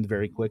out of hand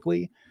very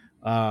quickly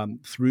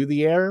through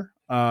the air.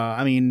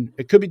 I mean,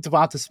 it could be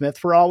Devonta Smith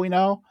for all we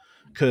know,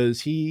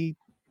 because he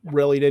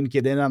really didn't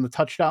get in on the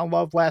touchdown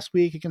love last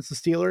week against the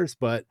Steelers.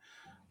 But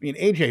I mean,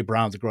 AJ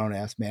Brown's a grown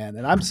ass man,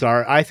 and I'm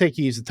sorry, I think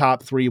he's the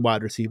top 3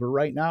 wide receiver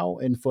right now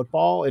in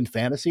football, in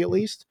fantasy at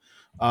least.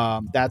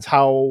 That's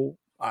how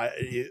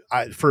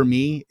for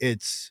me,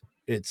 it's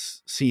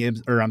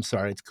CM, or I'm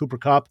sorry, it's Cooper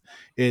Kupp,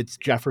 it's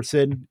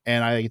Jefferson,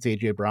 and I think it's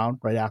AJ Brown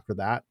right after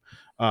that.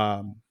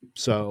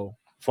 So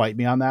fight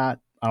me on that.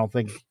 I don't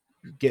think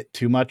get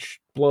too much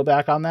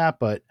blowback on that,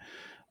 but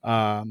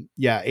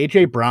yeah,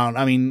 AJ Brown.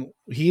 I mean,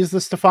 he's the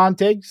Stephon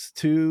Diggs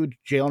to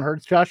Jalen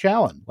Hurts, Josh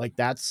Allen. Like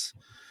that's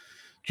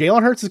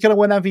Jalen Hurts is going to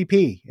win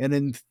MVP, and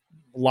in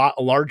a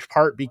large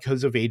part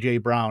because of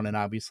AJ Brown, and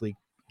obviously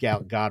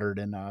Goddard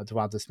and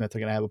Devonta Smith are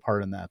going to have a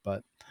part in that.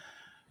 But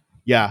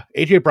yeah,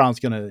 AJ Brown's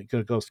going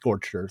to go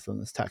scorched earth on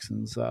this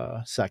Texans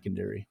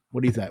secondary.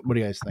 What do you think? What do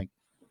you guys think?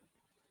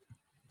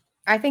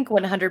 I think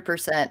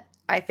 100%.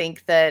 I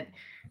think that,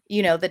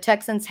 the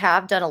Texans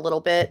have done a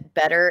little bit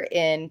better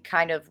in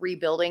kind of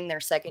rebuilding their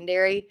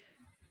secondary,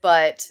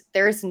 but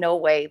there's no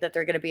way that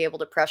they're going to be able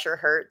to pressure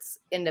Hurts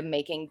into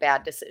making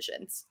bad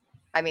decisions.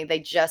 I mean, they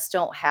just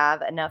don't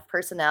have enough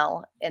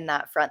personnel in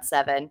that front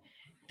seven.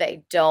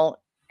 They don't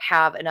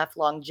have enough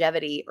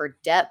longevity or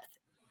depth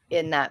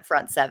in that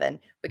front seven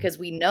because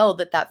we know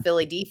that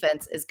Philly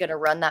defense is going to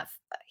run that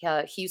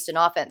Houston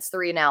offense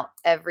 3 and out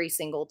every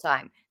single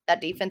time. That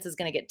defense is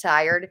going to get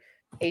tired.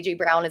 AJ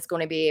Brown is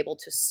going to be able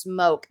to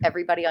smoke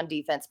everybody on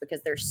defense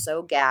because they're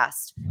so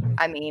gassed.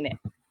 I mean,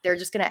 they're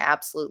just going to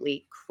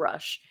absolutely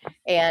crush.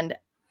 And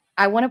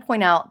I want to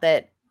point out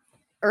that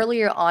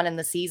earlier on in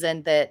the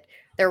season that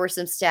there were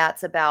some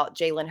stats about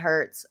Jalen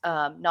Hurts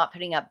not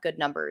putting up good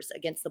numbers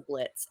against the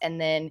blitz. And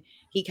then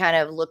he kind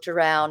of looked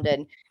around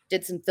and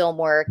did some film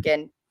work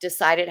and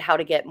decided how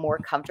to get more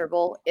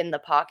comfortable in the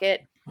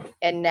pocket.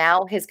 And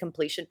now his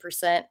completion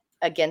percent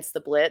against the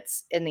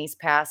blitz in these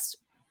past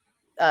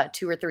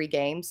 2 or 3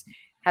 games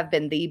have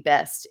been the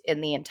best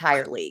in the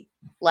entire league.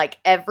 Like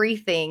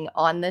everything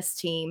on this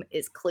team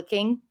is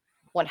clicking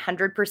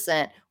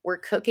 100%. We're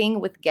cooking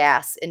with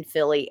gas in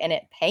Philly, and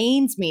it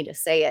pains me to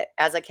say it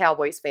as a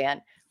Cowboys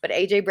fan, but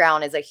AJ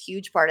Brown is a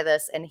huge part of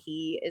this, and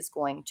he is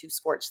going to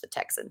scorch the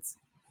Texans.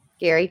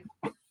 Gary?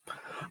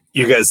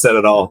 You guys said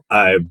it all.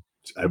 I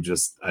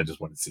just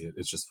want to see it.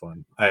 It's just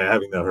fun.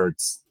 Having the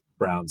Hurts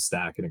Brown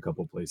stack in a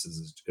couple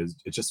places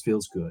it just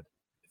feels good.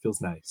 It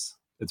feels nice.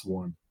 It's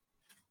warm.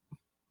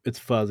 It's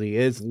fuzzy.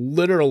 It's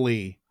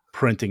literally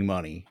printing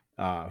money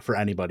for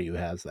anybody who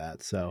has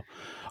that. So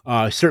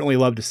certainly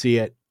love to see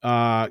it.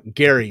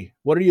 Gary,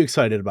 what are you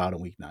excited about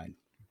in week 9?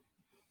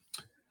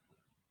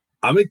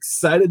 I'm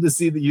excited to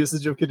see the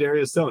usage of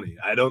Kadarius Toney.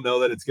 I don't know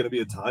that it's going to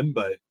be a ton,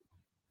 but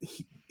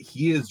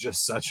he is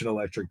just such an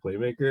electric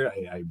playmaker.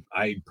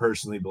 I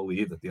personally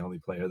believe that the only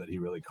player that he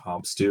really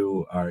comps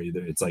to are either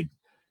it's like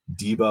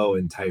Debo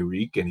and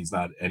Tyreek, and he's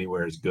not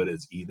anywhere as good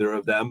as either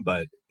of them,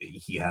 but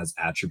he has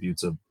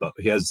attributes of, but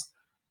he has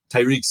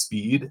Tyreek's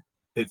speed,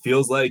 it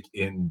feels like,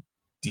 in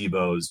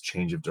Debo's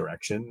change of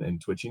direction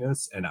and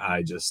twitchiness. And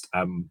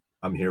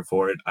I'm here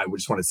for it. I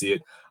just want to see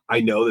it.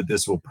 I know that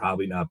this will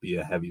probably not be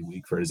a heavy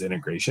week for his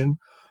integration,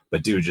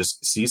 but dude,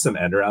 just see some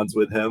end arounds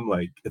with him.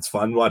 Like, it's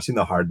fun watching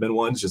the Hardman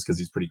ones just because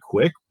he's pretty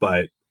quick,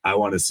 but I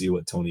want to see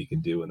what Toney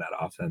can do in that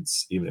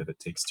offense, even if it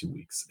takes 2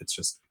 weeks. It's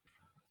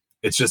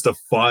just a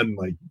fun,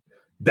 like,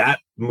 that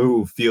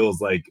move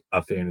feels like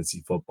a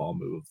fantasy football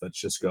move. Let's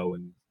just go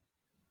and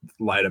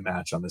light a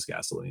match on this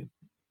gasoline.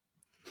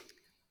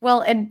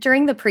 Well, and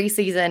during the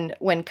preseason,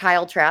 when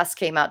Kyle Trask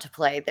came out to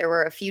play, there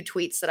were a few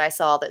tweets that I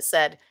saw that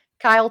said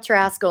Kyle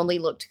Trask only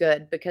looked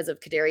good because of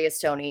Kadarius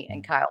Toney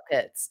and Kyle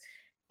Pitts.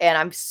 And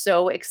I'm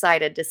so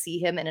excited to see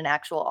him in an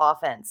actual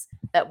offense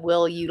that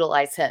will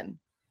utilize him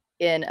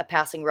in a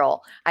passing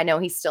role. I know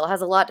he still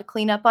has a lot to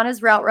clean up on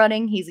his route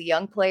running. He's a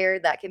young player.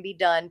 That can be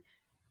done.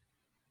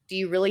 Do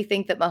you really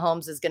think that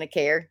Mahomes is going to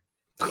care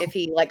if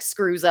he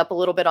screws up a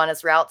little bit on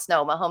his routes?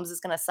 No, Mahomes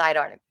is going to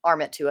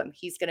sidearm it to him.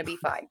 He's going to be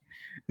fine.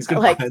 He's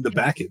going to behind the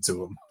back it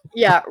to him.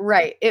 Yeah,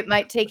 right. It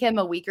might take him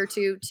a week or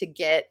 2 to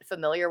get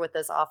familiar with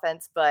this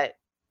offense, but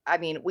I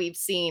mean,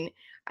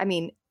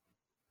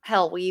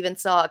 hell, we even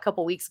saw a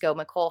couple weeks ago,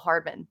 McCole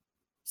Hardman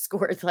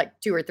scored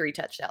 2 or 3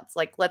 touchdowns.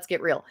 Let's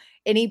get real.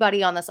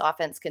 Anybody on this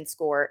offense can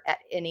score at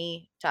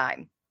any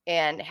time.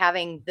 And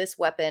having this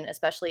weapon,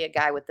 especially a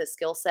guy with this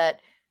skill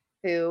set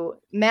who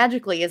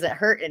magically isn't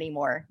hurt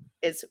anymore,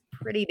 is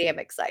pretty damn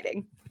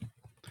exciting.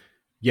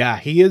 Yeah,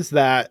 he is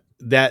that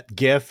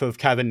gif of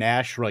Kevin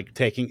Nash,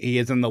 he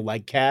is in the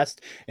leg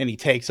cast and he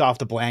takes off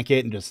the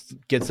blanket and just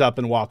gets up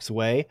and walks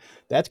away.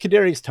 That's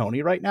Kadarius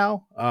Toney right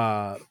now.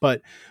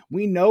 But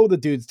we know the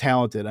dude's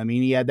talented. I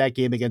mean, he had that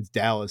game against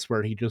Dallas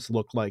where he just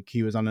looked like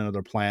he was on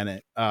another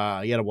planet.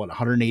 He had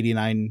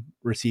 189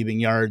 receiving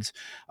yards,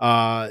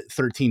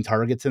 13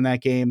 targets in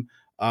that game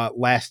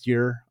last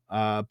year.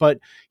 But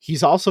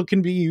he's also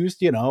can be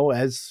used,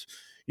 as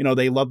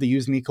they love to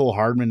use Mecole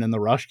Hardman in the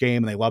rush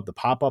game, and they love the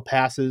pop-up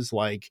passes.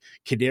 Like,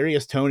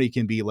 Kadarius Toney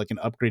can be like an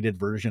upgraded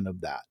version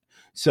of that.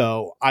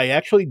 So I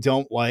actually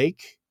don't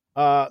like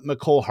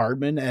Mecole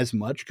Hardman as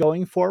much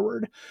going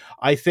forward.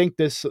 I think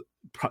this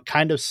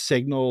kind of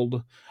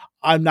signaled,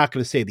 I'm not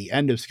going to say the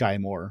end of Sky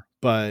Moore,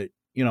 but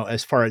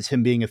as far as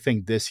him being a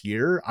thing this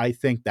year, I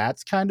think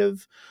that's kind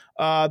of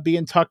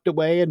being tucked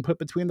away and put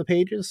between the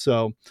pages.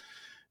 So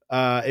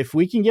if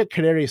we can get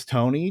Kadarius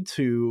Toney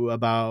to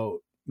about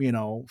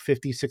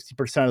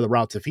 50-60% of the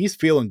routes, if he's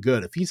feeling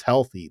good, if he's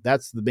healthy,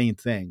 that's the main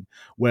thing,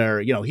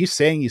 where he's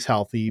saying he's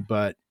healthy,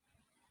 but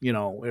you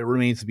know, it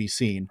remains to be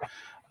seen.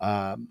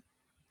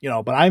 You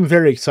know, but I'm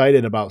very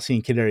excited about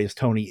seeing Kadarius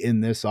Toney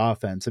in this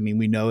offense. I mean,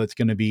 we know it's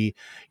going to be,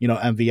 you know,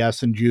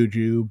 MVS and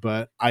Juju,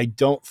 but I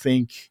don't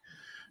think.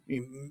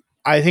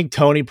 I think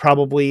Tony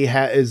probably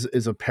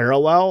is a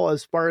parallel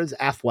as far as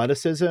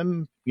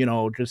athleticism, you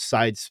know, just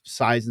size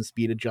and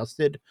speed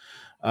adjusted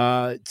to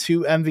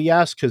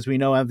MVS, because we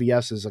know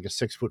MVS is like a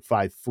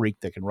 6'5"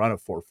 freak that can run a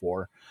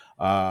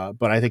 4.4.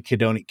 But I think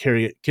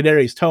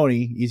Kadarius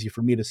Toney, easy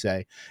for me to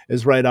say,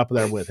 is right up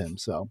there with him.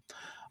 So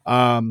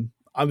I'm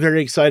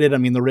very excited. I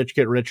mean, the rich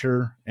get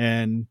richer,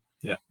 and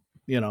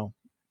you know,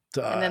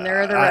 and then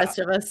there are the rest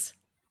of us.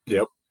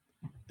 Yep.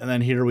 And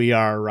then here we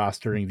are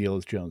rostering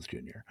Velus Jones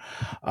Jr.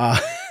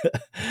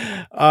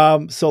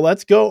 So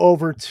let's go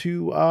over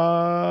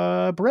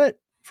to Britt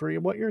for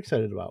what you're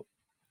excited about.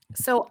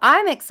 So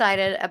I'm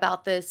excited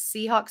about this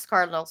Seahawks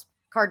Cardinals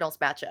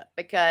matchup,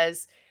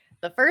 because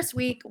the first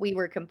week we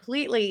were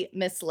completely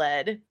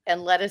misled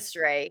and led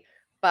astray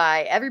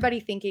by everybody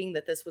thinking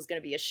that this was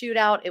going to be a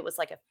shootout. It was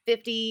like a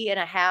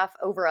 50.5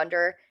 over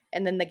under.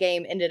 And then the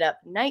game ended up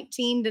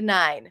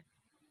 19-9.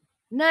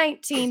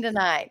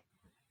 19-9.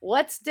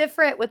 What's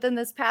different within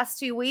this past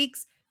 2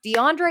 weeks?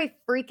 DeAndre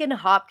freaking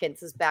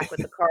Hopkins is back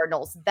with the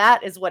Cardinals.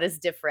 That is what is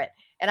different.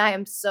 And I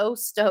am so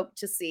stoked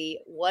to see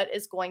what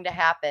is going to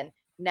happen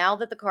now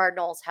that the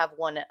Cardinals have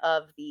one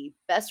of the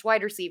best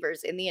wide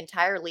receivers in the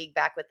entire league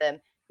back with them.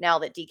 Now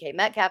that DK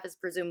Metcalf is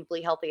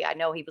presumably healthy. I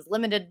know he was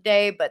limited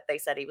today, but they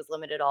said he was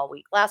limited all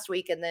week last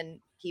week, and then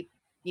he,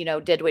 you know,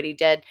 did what he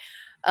did.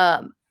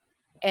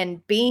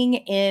 And being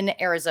in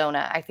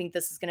Arizona, I think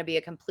this is going to be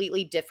a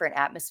completely different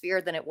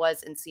atmosphere than it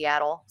was in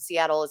Seattle.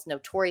 Seattle is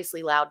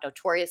notoriously loud,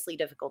 notoriously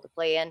difficult to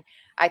play in.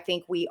 I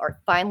think we are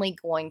finally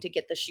going to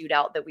get the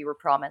shootout that we were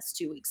promised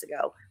 2 weeks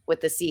ago with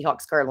the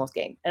Seahawks Cardinals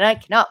game. And I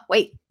cannot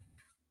wait.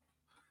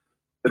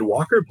 Did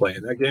Walker play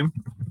in that game?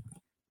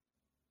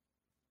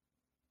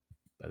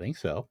 I think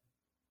so.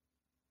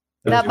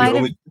 That might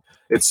have.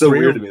 It's so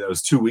weird to me. That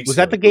was 2 weeks. Was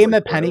that the game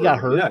that Penny got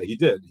hurt? Yeah, he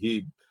did.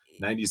 He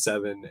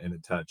 97 and a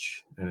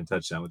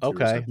touchdown with 2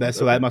 okay.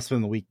 So that must have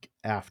been the week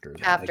after.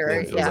 After,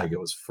 it feels like it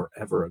was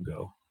forever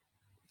ago.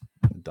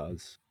 It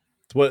does.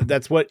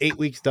 That's what 8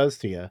 weeks does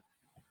to you.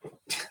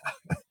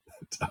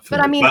 But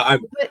I mean,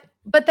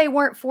 but they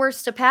weren't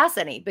forced to pass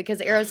any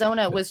because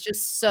Arizona was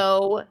just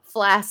so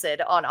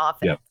flaccid on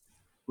offense. Yep.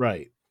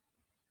 Right.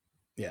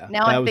 Yeah.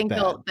 Now I think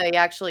they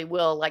actually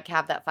will like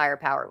have that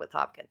firepower with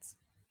Hopkins.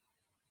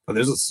 Well,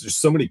 there's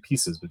just so many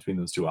pieces between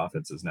those two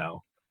offenses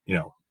now, you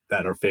know,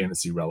 that are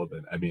fantasy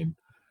relevant. I mean,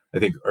 I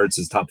think Ertz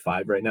is top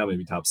 5 right now,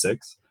 maybe top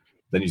 6.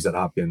 Then you said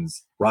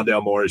Hopkins.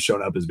 Rondale Moore has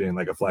shown up as being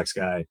like a flex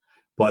guy.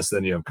 Plus,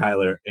 then you have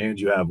Kyler, and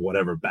you have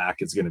whatever back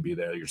is going to be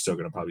there. You're still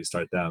going to probably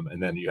start them.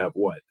 And then you have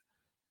what?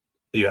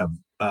 You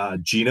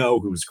have Gino,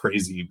 who's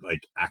crazy,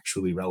 like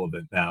actually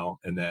relevant now.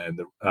 And then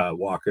the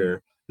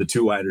Walker, the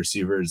 2 wide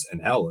receivers,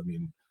 and hell, I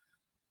mean,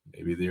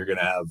 maybe you're going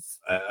to have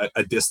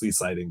a Disley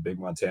sighting, Big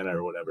Montana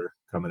or whatever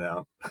coming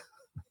out.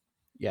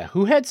 Yeah,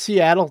 who had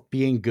Seattle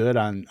being good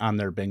on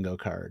their bingo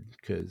card?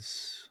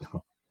 Because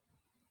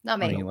not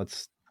me. I mean,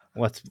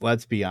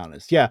 let's be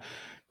honest. Yeah,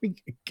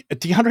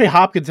 DeAndre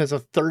Hopkins has a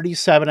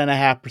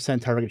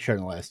 37.5% target share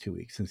in the last 2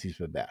 weeks since he's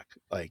been back.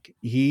 Like,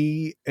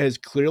 he has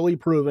clearly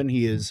proven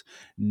he is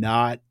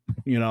not.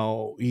 You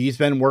know, he's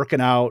been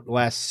working out the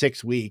last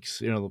 6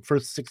 weeks. You know, the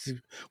first 6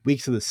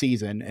 weeks of the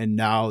season, and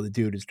now the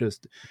dude is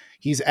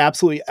he's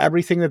absolutely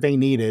everything that they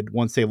needed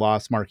once they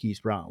lost Marquise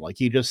Brown. Like,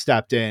 he just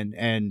stepped in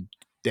and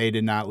they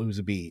did not lose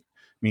a beat.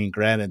 I mean,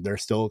 granted, they're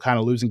still kind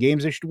of losing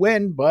games they should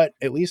win, but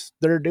at least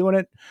they're doing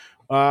it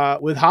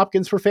with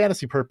Hopkins for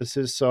fantasy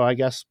purposes. So I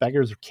guess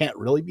beggars can't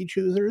really be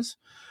choosers.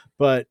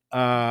 But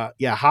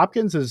yeah,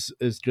 Hopkins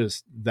is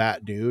just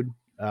that dude.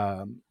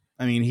 I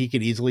mean, he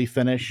could easily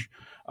finish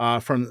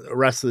from the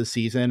rest of the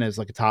season as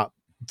like a top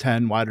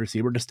 10 wide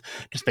receiver, just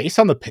based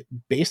on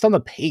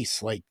the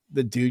pace. Like,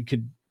 the dude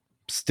could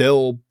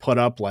still put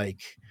up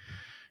like,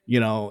 you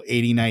know,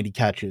 80, 90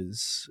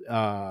 catches,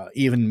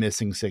 even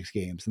missing 6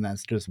 games. And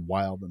that's just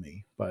wild to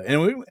me. But,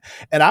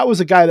 and I was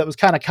a guy that was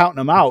kind of counting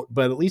him out,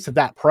 but at least at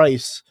that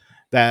price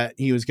that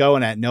he was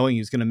going at, knowing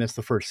he was going to miss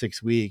the first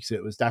 6 weeks,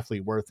 it was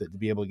definitely worth it to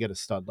be able to get a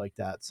stud like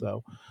that.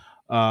 So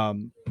I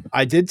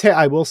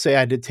will say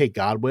I did take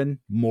Godwin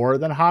more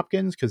than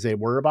Hopkins because they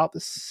were about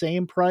the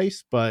same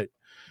price, but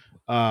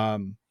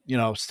you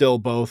know, still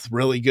both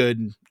really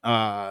good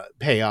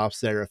payoffs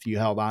there if you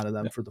held on to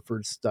them for the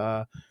first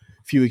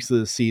few weeks of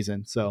the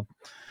season. So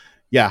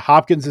yeah,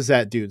 Hopkins is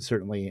that dude,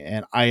 certainly,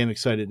 and I am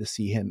excited to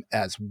see him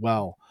as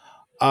well.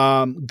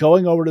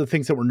 Going over to the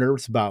things that we're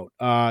nervous about,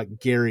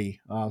 Gary,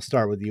 I'll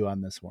start with you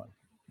on this one.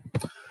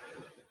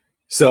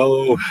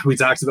 So we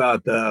talked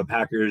about the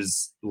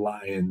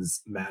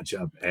Packers-Lions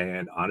matchup,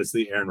 and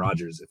honestly, Aaron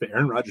Rodgers, if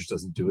Aaron Rodgers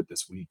doesn't do it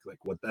this week, like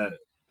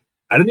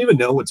I don't even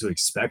know what to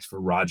expect for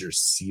Rodgers'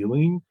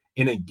 ceiling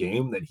in a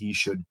game that he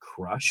should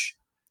crush.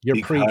 You're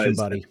preaching,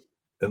 buddy.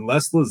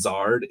 Unless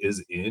Lazard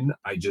is in,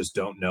 I just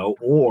don't know,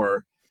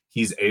 or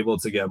he's able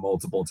to get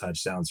multiple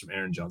touchdowns from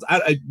Aaron Jones.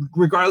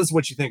 Regardless of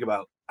what you think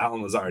about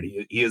Alan Lazard.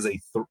 He is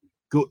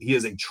he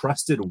is a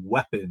trusted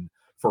weapon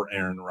for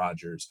Aaron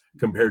Rodgers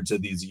compared to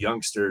these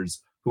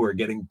youngsters who are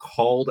getting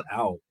called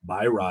out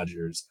by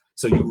Rodgers.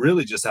 So you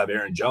really just have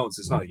Aaron Jones.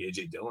 It's not like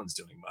AJ Dillon's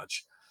doing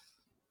much.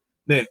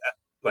 Man,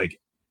 like,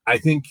 I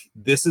think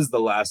this is the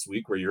last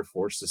week where you're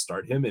forced to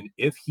start him. And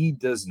if he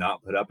does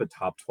not put up a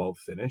top 12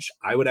 finish,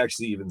 I would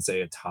actually even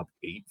say a top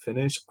 8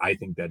 finish. I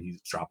think that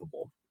he's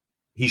droppable.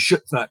 He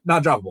should not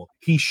droppable.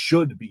 He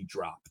should be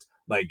dropped.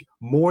 Like,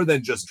 more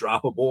than just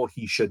droppable,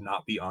 he should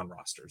not be on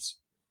rosters.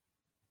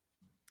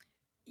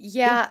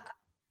 Yeah,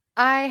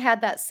 I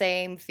had that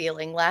same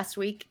feeling last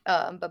week,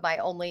 but my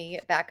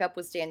only backup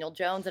was Daniel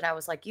Jones, and I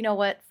was like, you know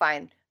what?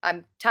 Fine.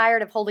 I'm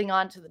tired of holding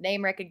on to the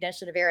name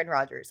recognition of Aaron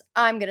Rodgers.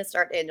 I'm going to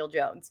start Daniel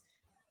Jones.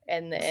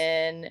 And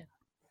then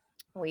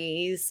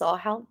we saw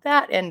how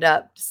that ended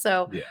up.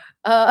 So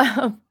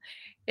Yeah.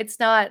 it's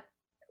not,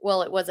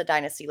 well, it was a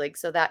dynasty league,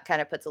 so that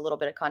kind of puts a little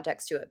bit of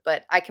context to it.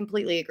 But I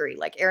completely agree.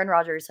 Like, Aaron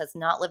Rodgers has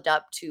not lived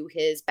up to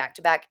his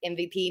back-to-back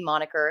MVP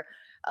moniker.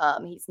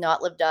 He's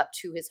not lived up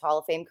to his Hall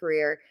of Fame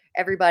career.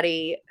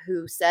 Everybody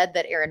who said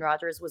that Aaron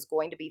Rodgers was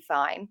going to be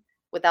fine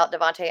without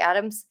Devontae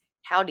Adams,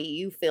 how do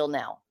you feel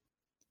now?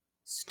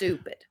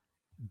 Stupid.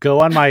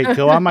 Go on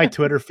my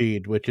Twitter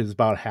feed, which is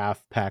about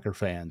half Packer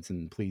fans,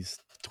 and please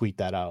tweet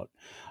that out.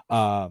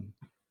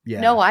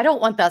 Yeah. No, I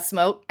don't want that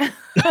smoke.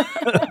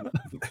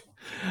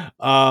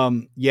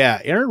 Yeah,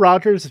 Aaron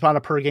Rodgers on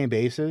a per game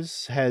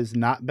basis has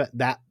not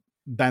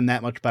been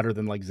that much better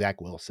than like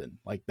Zach Wilson.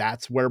 Like,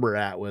 that's where we're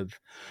at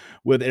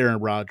with Aaron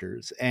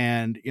Rodgers.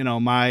 And, you know,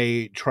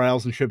 my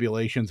trials and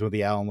tribulations with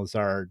the Alan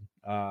Lazard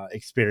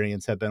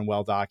experience have been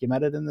well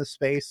documented in this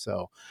space.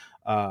 So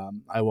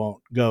I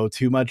won't go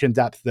too much in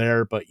depth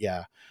there, but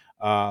yeah,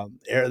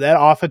 that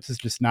offense is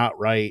just not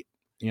right.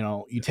 You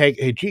know, you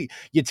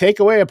take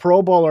away a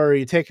Pro Bowler,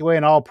 you take away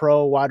an All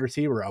Pro wide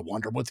receiver. I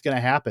wonder what's going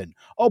to happen.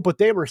 Oh, but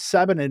they were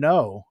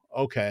 7-0.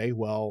 Okay,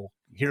 well,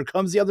 here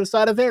comes the other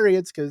side of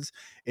variance, because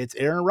it's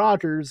Aaron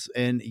Rodgers,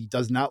 and he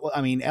does not.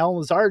 I mean, Alan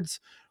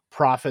Lazard's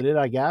profited,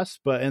 I guess,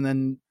 and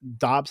then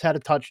Dobbs had a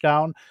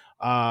touchdown.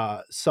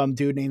 Some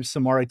dude named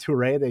Samori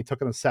Toure, they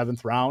took in the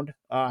 7th round,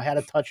 had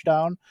a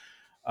touchdown.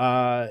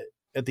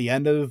 At the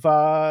end of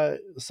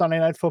Sunday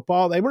Night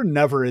Football. They were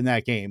never in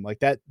that game. Like,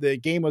 that the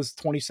game was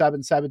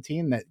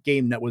 27-17. That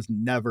game that was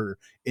never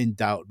in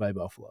doubt by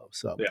Buffalo.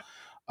 So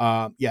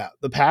yeah,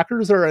 the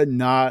Packers are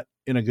not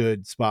in a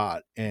good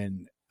spot.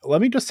 And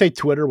let me just say,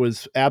 Twitter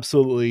was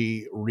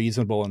absolutely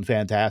reasonable and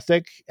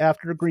fantastic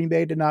after Green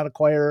Bay did not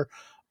acquire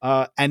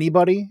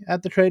anybody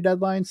at the trade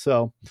deadline.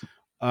 So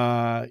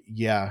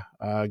yeah,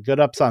 good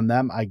ups on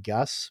them, I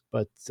guess.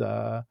 But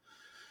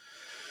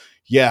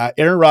yeah,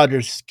 Aaron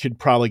Rodgers could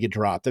probably get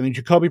dropped. I mean,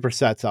 Jacoby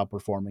Brissett's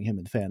outperforming him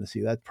in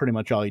fantasy. That's pretty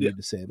much all you need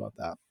to say about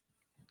that.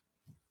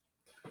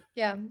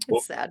 Yeah,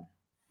 it's sad.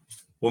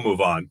 We'll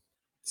move on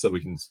so we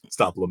can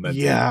stop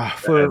lamenting. Yeah,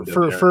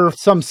 for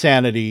some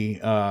sanity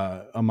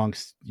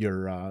amongst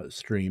your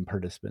stream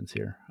participants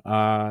here.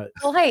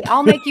 Well, hey,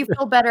 I'll make you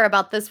feel better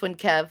about this one,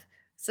 Kev,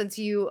 since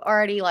you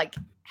already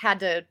had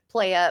to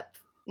play up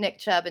Nick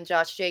Chubb and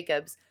Josh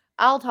Jacobs.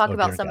 I'll talk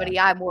about somebody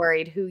I'm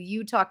worried, who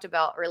you talked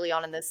about early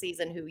on in this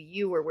season, who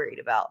you were worried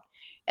about,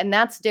 and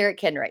that's Derrick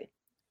Henry.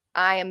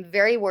 I am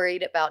very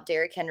worried about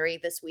Derrick Henry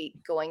this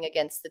week going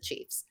against the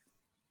Chiefs.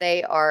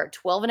 They are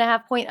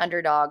 12.5-point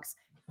underdogs.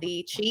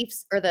 The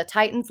Chiefs, or the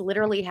Titans,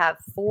 literally have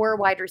 4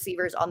 wide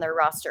receivers on their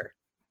roster.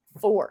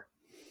 4.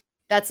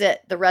 That's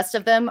it. The rest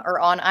of them are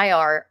on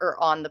IR or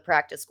on the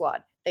practice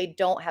squad. They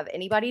don't have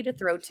anybody to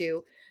throw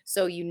to.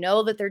 So you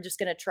know that they're just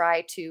going to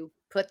try to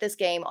put this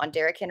game on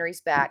Derrick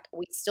Henry's back.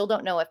 We still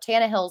don't know if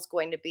Tannehill's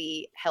going to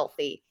be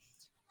healthy.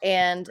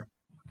 And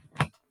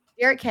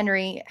Derrick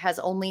Henry has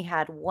only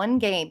had 1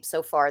 game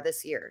so far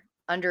this year,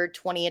 under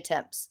 20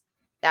 attempts.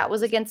 That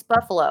was against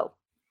Buffalo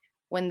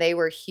when they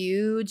were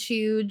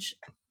huge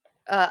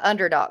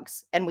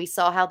underdogs. And we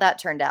saw how that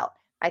turned out.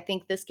 I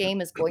think this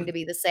game is going to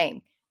be the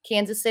same.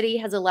 Kansas City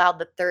has allowed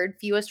the 3rd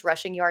fewest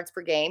rushing yards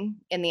per game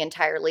in the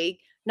entire league.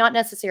 Not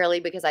necessarily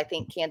because I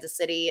think Kansas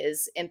City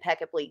is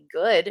impeccably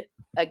good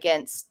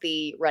against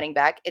the running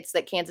back. It's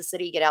that Kansas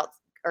City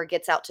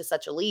gets out to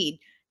such a lead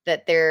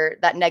that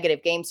that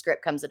negative game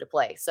script comes into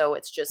play. So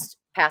it's just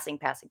passing.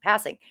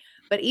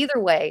 But either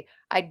way,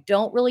 I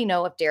don't really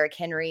know if Derrick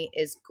Henry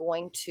is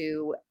going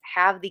to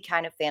have the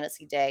kind of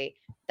fantasy day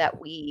that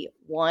we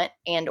want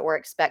and or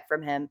expect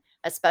from him,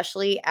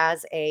 especially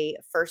as a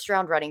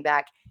first-round running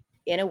back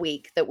in a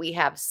week that we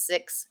have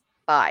 6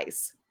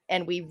 buys.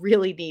 And we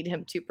really need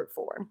him to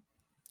perform.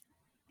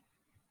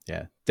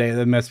 Yeah,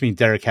 that must mean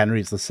Derrick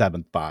Henry's the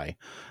 7th buy,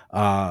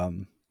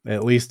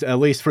 at least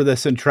for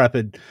this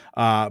intrepid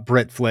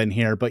Britt Flynn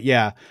here. But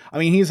yeah, I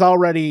mean, he's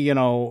already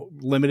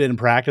limited in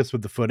practice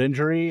with the foot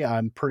injury.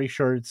 I'm pretty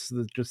sure it's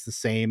just the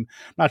same.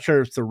 Not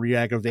sure if it's a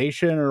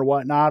re-aggravation or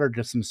whatnot, or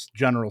just some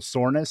general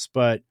soreness.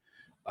 But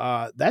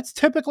that's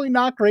typically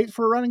not great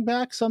for a running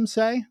back, some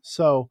say.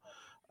 So.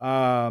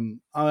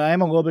 I'm a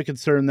little bit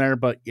concerned there,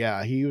 but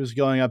yeah, he was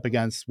going up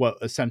against what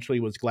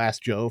essentially was Glass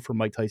Joe from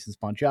Mike Tyson's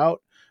Punch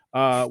Out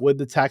with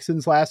the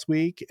Texans last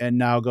week, and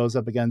now goes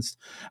up against.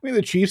 I mean,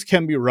 the Chiefs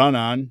can be run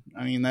on.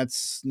 I mean,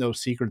 that's no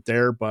secret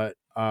there. But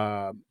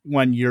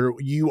when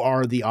you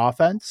are the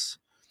offense,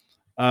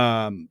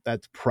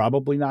 that's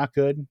probably not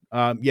good.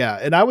 Yeah,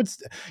 and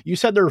you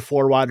said there were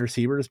 4 wide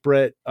receivers,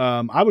 Britt.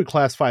 I would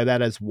classify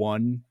that as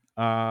one.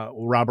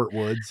 Robert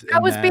Woods, I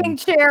and was then being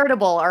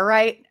charitable, all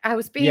right? I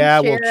was being yeah,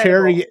 well,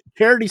 charitable.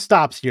 charity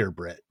stops here,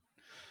 Britt.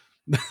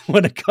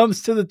 When it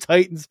comes to the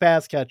Titans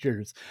pass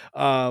catchers,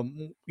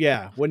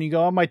 yeah, when you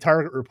go on my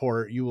target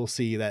report, you will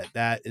see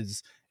that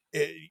is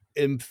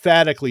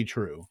emphatically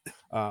true.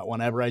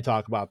 Whenever I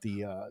talk about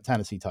the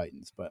Tennessee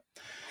Titans, but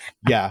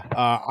yeah,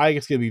 I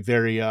guess it's gonna be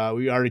very.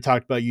 We already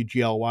talked about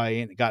UGLY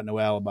ain't got no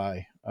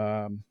alibi.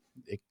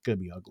 It could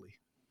be ugly.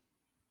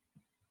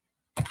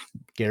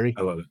 Gary,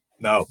 I love it.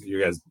 No,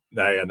 you guys,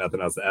 I got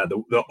nothing else to add.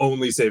 The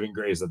only saving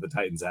grace that the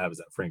Titans have is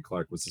that Frank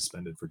Clark was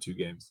suspended for 2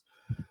 games.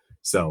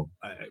 So,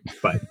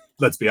 but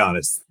let's be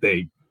honest,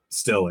 they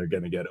still are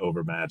going to get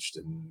overmatched.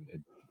 And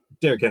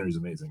Derrick Henry's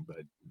amazing,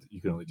 but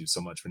you can only do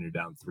so much when you're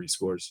down 3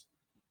 scores.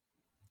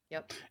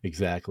 Yep.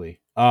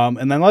 exactly.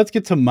 And then let's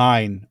get to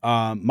mine.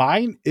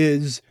 Mine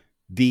is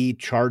the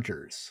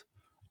Chargers.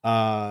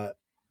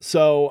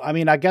 So I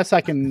mean, I guess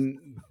I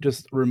can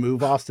just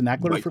remove Austin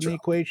Eckler Mic from the drop.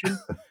 equation.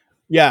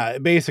 Yeah,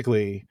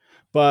 basically.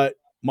 But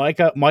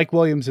Mike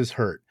Williams is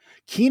hurt.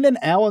 Keenan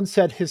Allen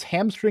said his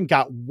hamstring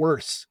got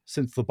worse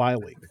since the bye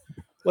week.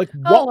 Like,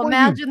 what Oh, were you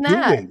imagine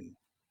that. doing?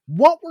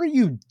 What were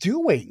you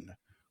doing?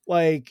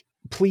 Like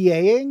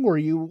plieing? Were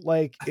you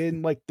like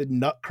in like the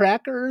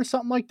Nutcracker or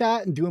something like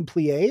that and doing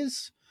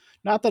plies?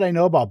 Not that I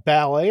know about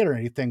ballet or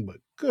anything, but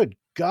good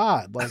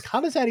God, like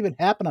how does that even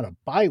happen on a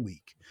bye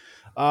week?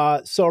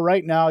 So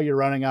right now you're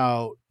running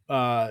out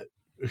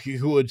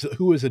who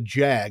is a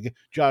jag,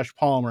 Josh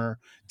Palmer,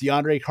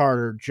 DeAndre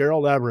Carter,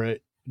 Gerald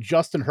Everett,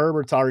 Justin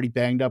Herbert's already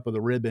banged up with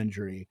a rib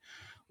injury.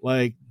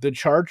 Like the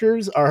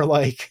Chargers are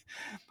like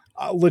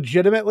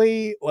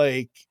legitimately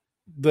like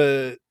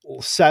the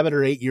 7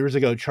 or 8 years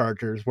ago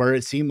Chargers, where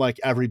it seemed like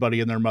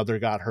everybody and their mother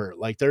got hurt.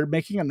 Like they're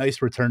making a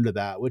nice return to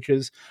that, which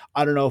is,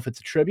 I don't know if it's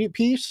a tribute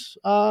piece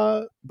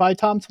by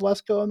Tom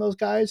Telesco and those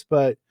guys,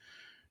 but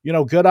you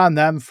know, good on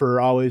them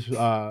for always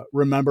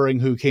remembering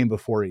who came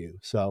before you.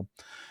 So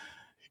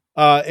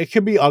it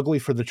could be ugly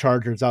for the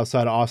Chargers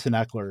outside of Austin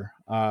Eckler.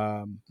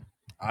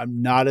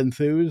 I'm not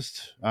enthused.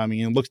 I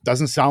mean, it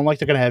doesn't sound like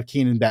they're going to have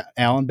Keenan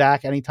Allen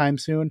back anytime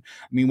soon.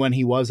 I mean, when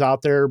he was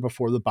out there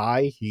before the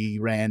bye, he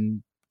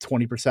ran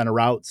 20% of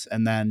routes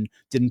and then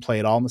didn't play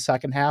at all in the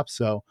second half.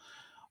 So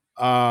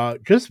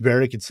just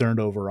very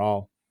concerned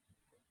overall.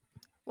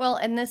 Well,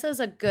 and this is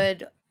a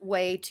good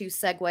way to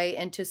segue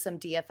into some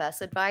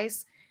DFS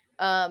advice.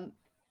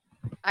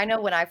 I know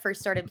when I first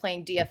started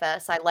playing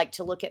DFS, I like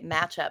to look at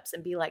matchups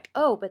and be like,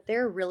 oh, but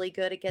they're really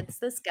good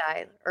against this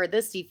guy or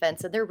this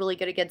defense, and they're really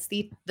good against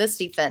this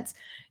defense.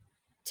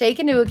 Take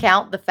into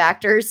account the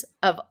factors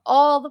of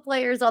all the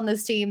players on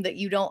this team that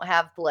you don't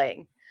have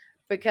playing.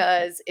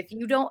 Because if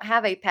you don't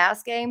have a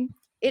pass game,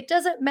 it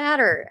doesn't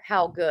matter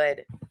how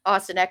good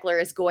Austin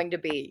Eckler is going to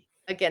be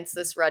against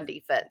this run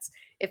defense.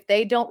 If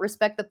they don't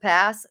respect the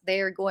pass, they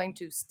are going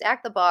to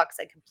stack the box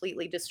and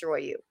completely destroy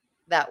you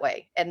that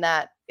way. And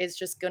that is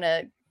just going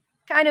to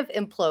kind of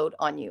implode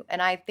on you.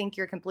 And I think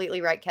you're completely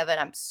right, Kevin.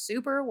 I'm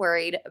super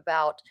worried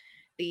about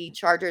the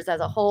Chargers as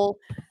a whole.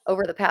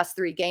 Over the past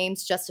 3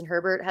 games, Justin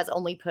Herbert has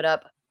only put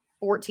up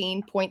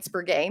 14 points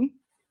per game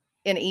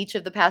in each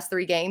of the past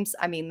 3 games.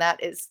 I mean,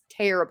 that is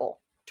terrible.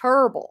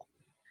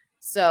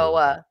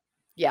 So,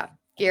 yeah.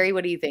 Gary,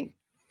 what do you think?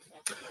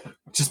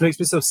 It just makes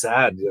me so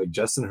sad. Like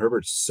Justin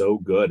Herbert's so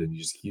good, and he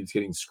just keeps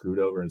getting screwed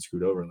over.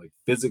 Like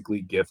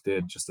physically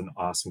gifted, just an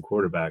awesome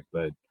quarterback.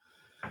 But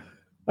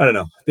I don't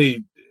know.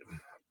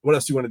 What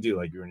else do you want to do?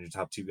 Like, you're in your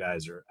top 2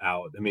 guys are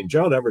out. I mean,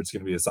 Gerald Everett's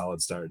going to be a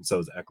solid start, and so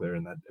is Eckler.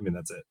 And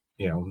that's it.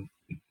 You know,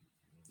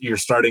 you're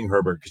starting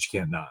Herbert because you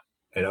can't not.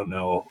 I don't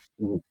know.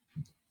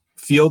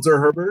 Fields or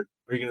Herbert?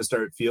 Are you going to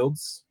start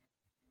Fields?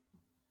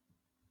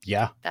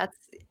 Yeah,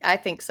 I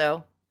think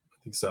so.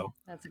 I think so.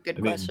 That's a good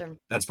question.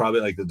 That's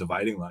probably like the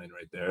dividing line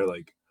right there.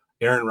 Like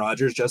Aaron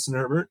Rodgers, Justin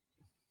Herbert.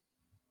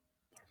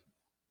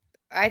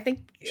 I think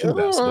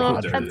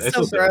that's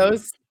so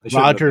gross.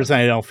 Rodgers,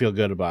 I don't feel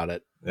good about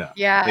it.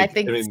 Yeah, I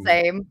think the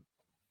same.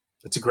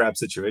 It's a grab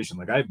situation.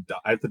 Like I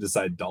have to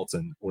decide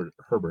Dalton or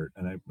Herbert,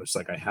 and I'm just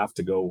like, I have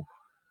to go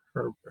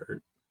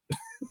Herbert.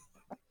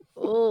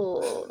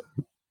 Oh.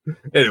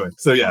 Anyway,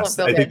 so yes,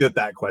 I think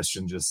that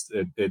question just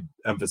it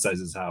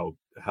emphasizes how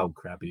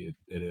crappy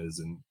it is,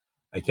 and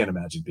I can't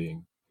imagine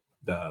being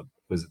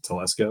was it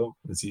Telesco?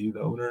 Is he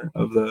the owner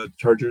of the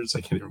Chargers? I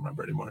can't even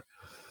remember anymore.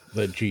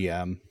 The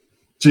GM.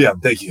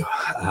 Thank you.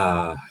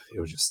 It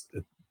was just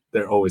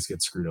they always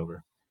get screwed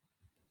over.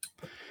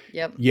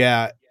 Yep.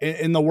 Yeah,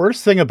 and the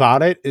worst thing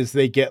about it is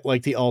they get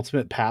like the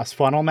ultimate pass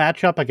funnel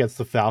matchup against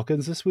the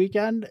Falcons this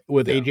weekend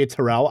with AJ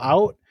Terrell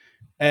out,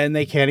 and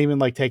they can't even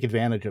like take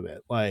advantage of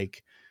it.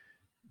 Like,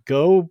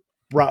 go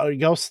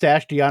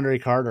stash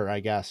DeAndre Carter, I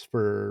guess,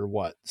 for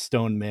what,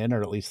 Stone Min,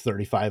 or at least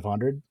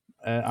 3,500.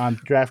 on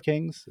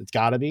DraftKings. It's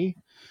got to be.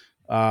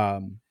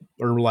 Or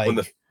like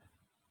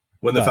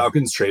when the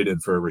Falcons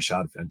traded for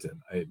Rashad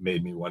Fenton, it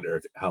made me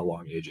wonder how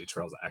long AJ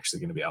Terrell's actually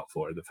going to be out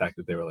for. The fact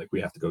that they were like,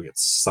 we have to go get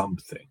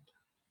something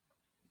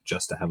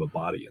just to have a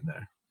body in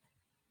there.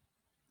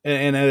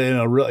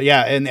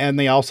 And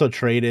they also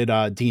traded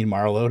Dean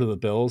Marlowe to the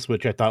Bills,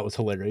 which I thought was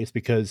hilarious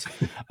because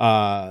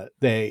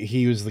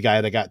he was the guy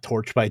that got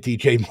torched by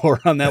DJ Moore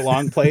on that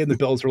long play, and the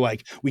Bills were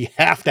like, we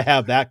have to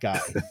have that guy.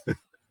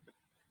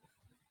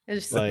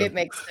 It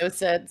makes no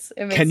sense.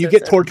 Can you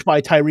get torched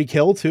by Tyreek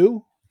Hill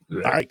too?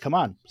 Right. All right, come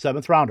on,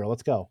 7th rounder,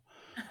 let's go.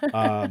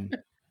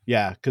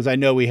 Yeah, because I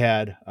know we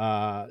had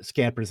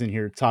Scampers in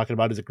here talking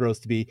about, is it gross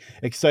to be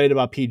excited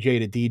about PJ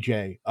to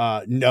DJ?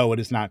 No, it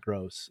is not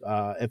gross.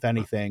 If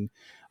anything,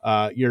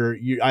 I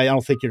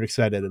don't think you're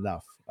excited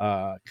enough,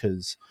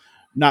 because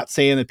not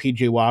saying that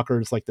PJ Walker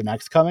is like the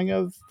next coming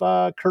of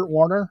Kurt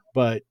Warner,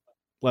 but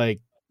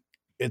like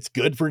it's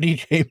good for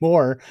DJ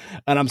Moore.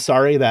 And I'm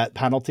sorry, that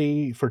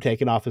penalty for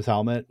taking off his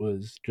helmet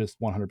was just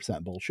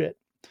 100% bullshit.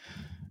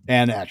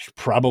 And actually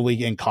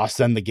probably cost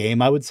them the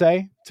game, I would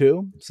say,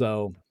 too.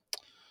 So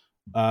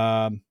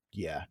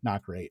yeah,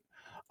 not great.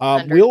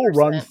 We'll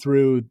run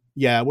through.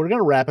 Yeah, we're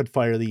gonna rapid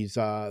fire these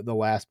the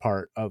last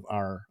part of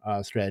our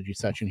strategy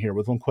section here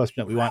with one question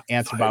that we want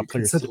answered about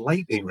players. Said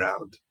lightning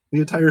round.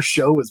 The entire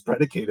show was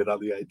predicated on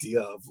the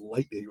idea of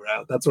lightning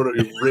round. That's what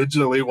we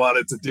originally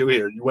wanted to do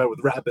here. You went with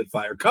rapid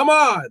fire. Come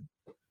on.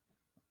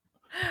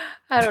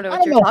 I don't know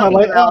what you're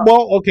talking about.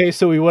 Well, okay,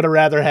 so we would have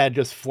rather had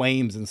just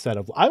flames instead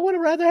of. I would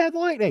have rather had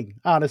lightning,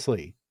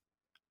 honestly.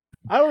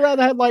 I would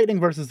rather have lightning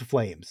versus the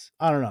flames.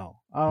 I don't know.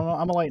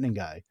 I'm a lightning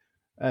guy,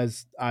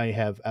 as I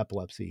have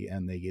epilepsy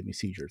and they give me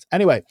seizures.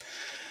 Anyway,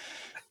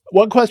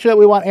 one question that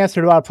we want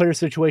answered about a player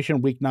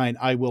situation week 9.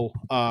 I will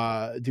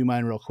do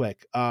mine real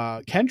quick.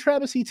 Can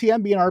Travis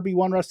Etienne be an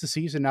RB1 rest of the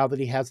season now that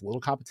he has a little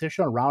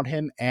competition around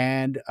him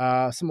and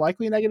some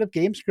likely negative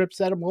game scripts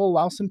that will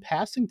allow some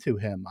passing to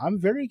him? I'm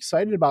very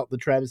excited about the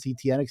Travis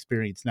Etienne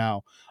experience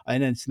now.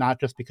 And it's not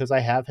just because I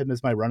have him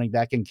as my running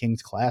back in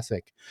Kings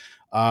Classic.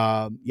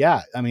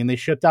 Yeah, I mean, they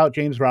shipped out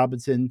James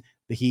Robinson.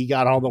 He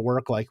got all the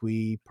work like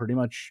we pretty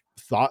much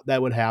thought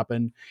that would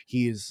happen.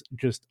 He is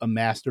just a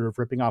master of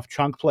ripping off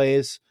chunk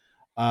plays.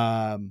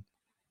 Yeah,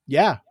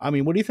 I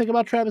mean, what do you think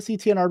about Travis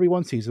Etienne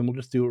RB1 season? We'll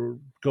just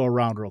go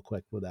around real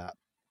quick with that.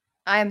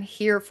 I'm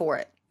here for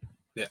it.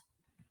 Yeah,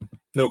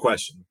 no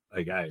question.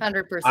 Like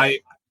 100%.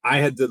 I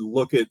had to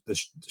look at the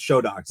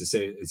show doc to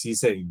say, is he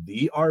saying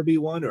the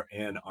RB1 or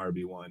an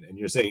RB1? And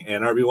you're saying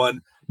an RB1?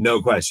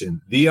 No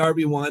question. The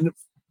RB1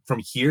 from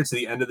here to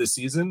the end of the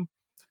season.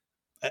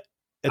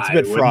 It's a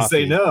bit frothy.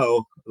 Say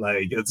no.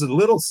 Like it's a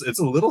little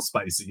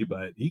spicy,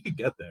 but he could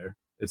get there.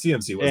 If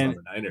CMC was on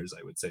the Niners,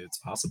 I would say it's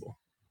possible.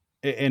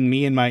 And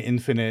me and my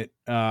infinite,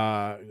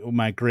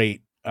 my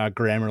great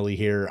Grammarly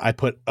here, I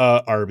put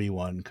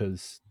RB1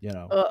 because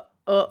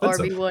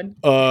RB1.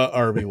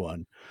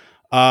 RB1.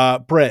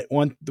 Brett,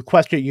 the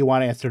question you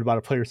want answered about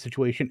a player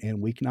situation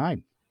in week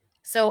 9.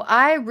 So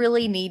I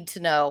really need to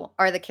know: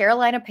 are the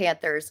Carolina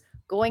Panthers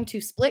going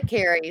to split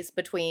carries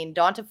between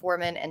Donta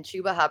Foreman and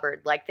Chuba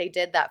Hubbard like they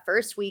did that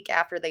first week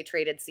after they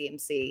traded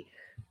CMC?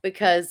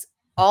 Because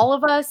all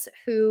of us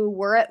who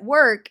were at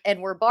work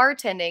and were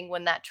bartending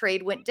when that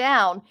trade went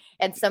down,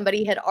 and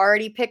somebody had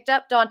already picked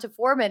up Donta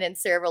Foreman in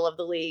several of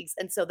the leagues,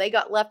 and so they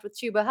got left with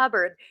Chuba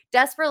Hubbard,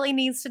 desperately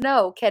needs to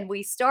know, can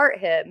we start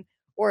him,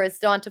 or is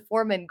Donta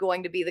Foreman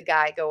going to be the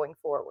guy going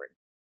forward?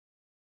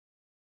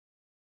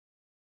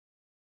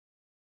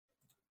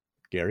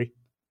 Gary?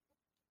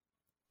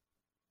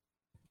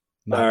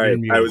 All right,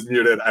 I was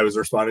muted. I was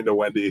responding to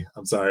Wendy.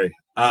 I'm sorry.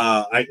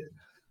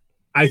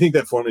 I think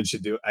that Foreman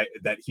should do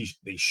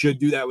they should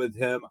do that with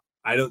him.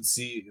 I don't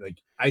see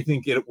I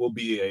think it will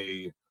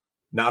be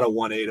not a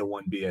 1A to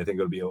 1B. I think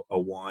it'll be a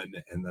 1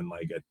 and then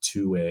like a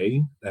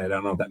 2A. I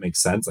don't know if that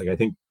makes sense. I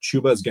think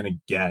Chuba is going to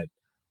get,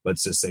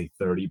 let's just say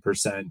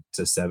 30%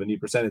 to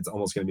 70%. It's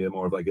almost going to be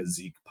more of like a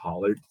Zeke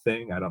Pollard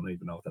thing. I don't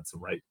even know if that's the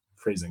right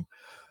phrasing.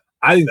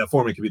 I think that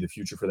Foreman could be the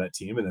future for that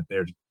team and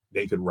that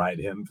they could ride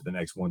him for the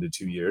next 1 to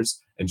 2 years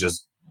and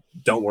just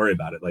don't worry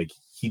about it. Like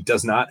he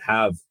does not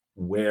have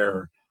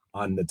wear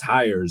on the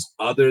tires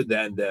other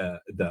than the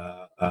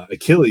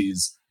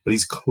Achilles, but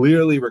he's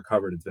clearly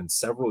recovered. It's been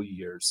several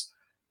years.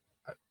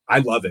 I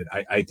love it.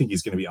 I think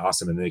he's going to be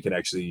awesome, and they can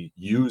actually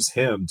use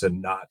him to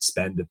not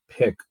spend a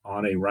pick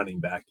on a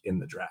running back in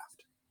the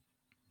draft.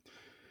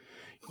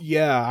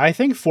 Yeah, I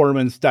think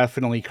Foreman's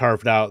definitely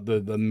carved out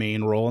the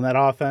main role in that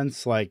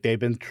offense. Like they've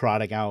been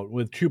trotting out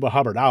with Chuba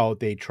Hubbard out,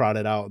 they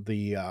trotted out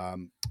the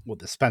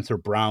Spencer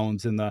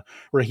Browns and the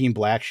Raheem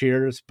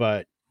Blackshears,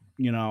 but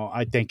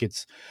I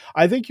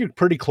think you're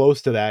pretty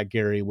close to that,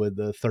 Gary, with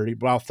the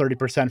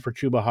 30% for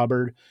Chuba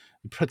Hubbard.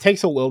 It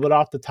takes a little bit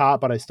off the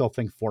top, but I still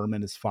think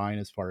Foreman is fine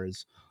as far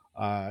as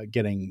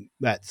getting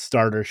that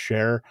starter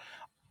share.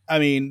 I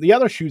mean, the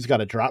other shoe's got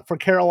to drop for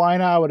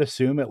Carolina, I would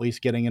assume, at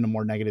least getting into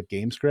more negative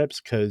game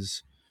scripts,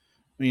 because,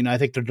 I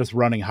think they're just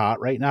running hot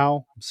right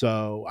now.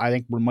 So I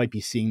think we might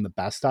be seeing the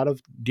best out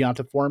of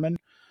Deonta Foreman.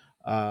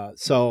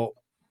 So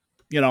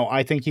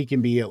I think he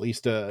can be at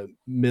least a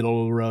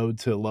middle road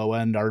to low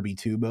end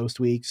RB2 most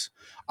weeks.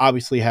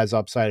 Obviously has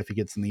upside if he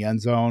gets in the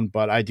end zone,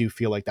 but I do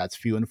feel like that's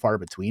few and far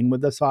between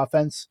with this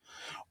offense.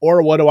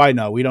 Or what do I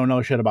know? We don't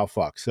know shit about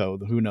fuck. So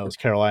who knows?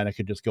 Carolina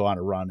could just go on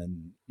a run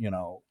and,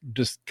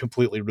 just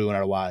completely ruin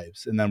our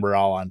lives. And then we're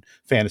all on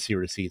fantasy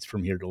receipts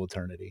from here till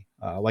eternity.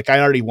 Like I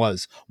already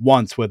was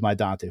once with my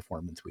Dante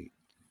Foreman tweet.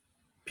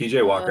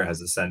 PJ Walker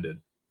has ascended.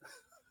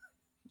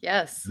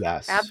 Yes.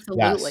 Yes.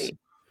 Absolutely. Yes.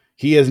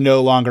 He is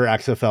no longer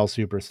XFL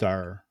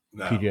superstar,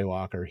 No. PJ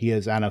Walker. He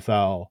is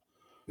NFL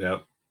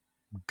Yep.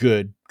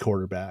 good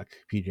quarterback,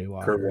 PJ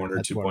Walker. Kurt Warner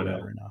That's where we're 2.0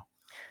 at right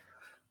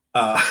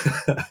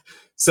now.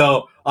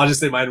 So I'll just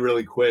say mine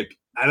really quick.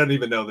 I don't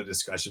even know the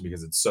discussion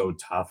because it's so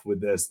tough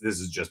with this.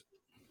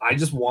 I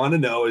just want to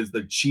know, is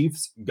the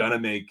Chiefs gonna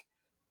make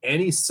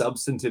any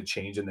substantive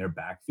change in their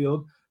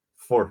backfield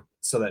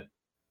so that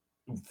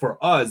for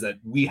us that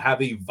we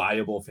have a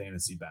viable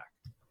fantasy back?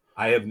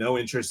 I have no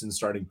interest in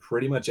starting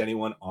pretty much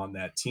anyone on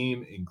that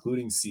team,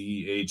 including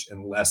CEH,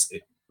 unless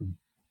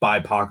by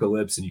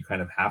apocalypse and you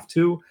kind of have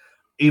to.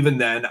 Even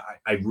then,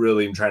 I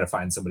really am trying to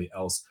find somebody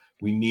else.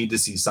 We need to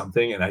see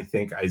something, and I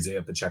think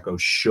Isaiah Pacheco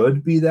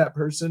should be that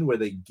person where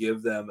they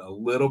give them a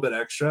little bit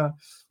extra.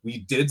 We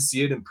did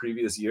see it in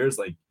previous years,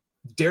 like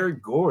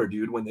Derek Gore,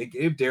 dude. When they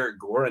gave Derek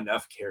Gore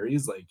enough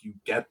carries, like you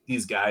get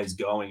these guys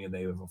going and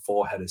they have a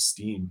full head of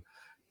steam.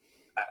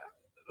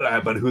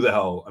 But who the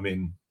hell? I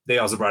mean, they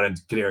also brought in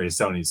Kadarius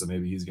Toney, so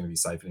maybe he's going to be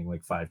siphoning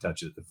like 5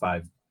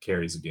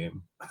 carries a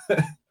game.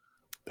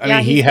 I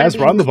mean, he has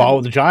run the ball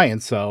with the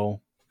Giants,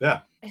 so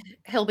yeah,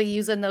 he'll be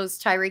using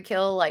those Tyreek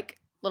Hill like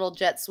little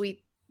jet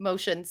sweep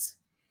motions.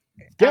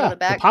 Yeah,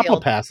 the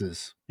pop-up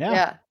passes.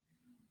 Yeah.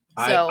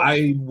 So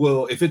I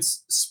will, if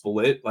it's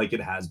split like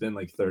it has been,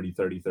 like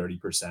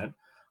 30%.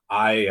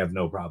 I have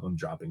no problem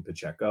dropping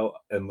Pacheco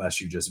unless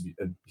he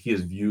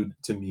is viewed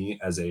to me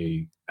as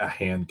a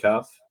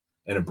handcuff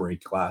and a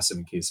break glass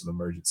in case of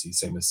emergency,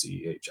 same as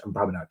CEH. I'm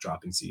probably not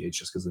dropping CEH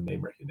just because of the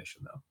name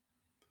recognition, though.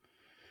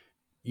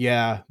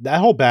 Yeah, that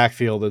whole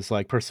backfield is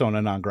like persona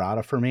non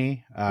grata for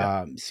me.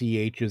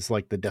 CEH is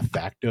like the de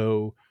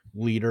facto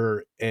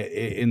leader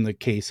in the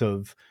case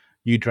of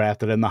you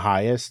drafted in the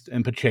highest,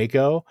 and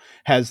Pacheco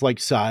has like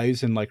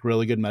size and like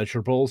really good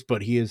measurables,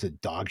 but he is a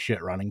dog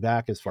shit running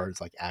back as far as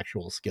like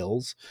actual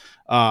skills.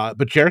 But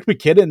Jerick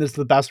McKinnon is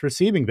the best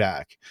receiving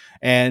back,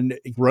 and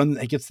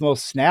it gets the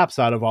most snaps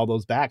out of all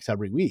those backs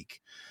every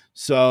week.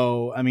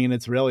 So I mean,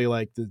 it's really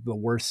like the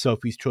worst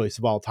Sophie's choice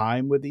of all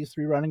time with these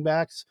three running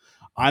backs.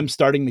 I'm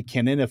starting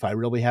McKinnon if I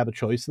really have a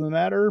choice in the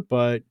matter,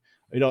 but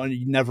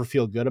you never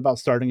feel good about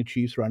starting a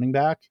Chiefs running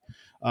back.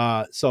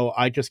 So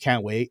I just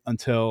can't wait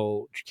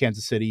until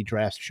Kansas City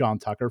drafts Sean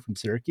Tucker from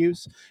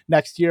Syracuse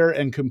next year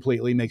and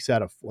completely makes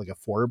that a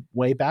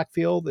 4-way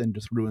backfield and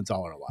just ruins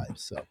all our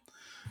lives.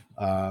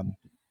 So,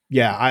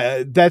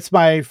 that's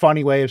my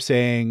funny way of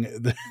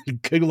saying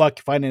good luck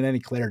finding any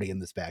clarity in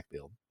this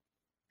backfield.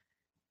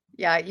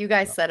 Yeah, you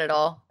guys said it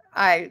all.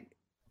 I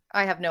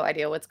have no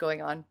idea what's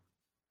going on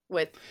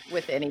with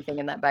anything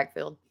in that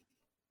backfield.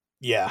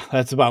 Yeah,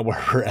 that's about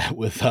where we're at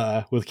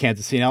with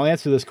Kansas City. Now, I'll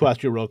answer this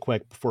question real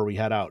quick before we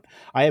head out.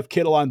 I have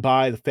Kittle on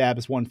bye. The fab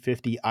is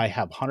 150. I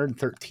have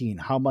 113.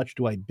 How much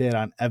do I bid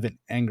on Evan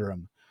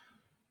Engram?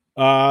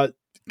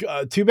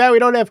 Too bad we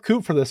don't have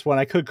Coop for this one.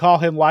 I could call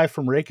him live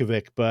from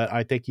Reykjavik, but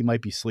I think he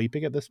might be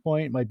sleeping at this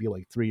point. It might be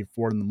like 3 or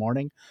 4 in the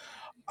morning.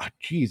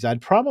 Geez, Evan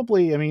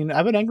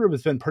Engram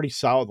has been pretty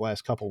solid the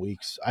last couple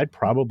weeks. I'd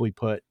probably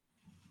put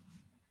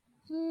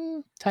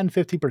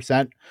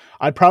 10-50%.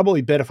 I'd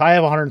probably bid if I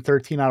have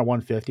 113 out of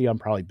 150. I'm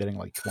probably bidding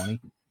like 20.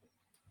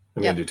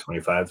 I'm gonna do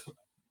 25.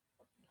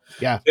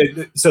 Yeah.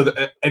 So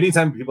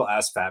anytime people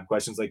ask fab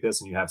questions like this,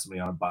 and you have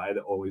somebody on a buy,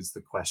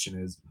 the question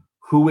is,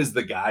 who is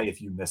the guy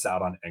if you miss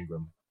out on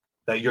Engram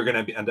that you're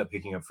gonna end up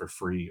picking up for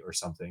free or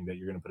something that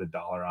you're gonna put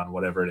 $1 on,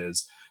 whatever it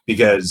is?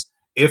 Because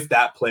if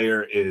that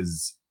player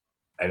is,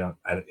 I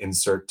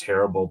insert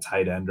terrible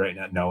tight end right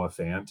now, Noah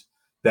Fant,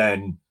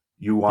 then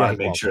you want to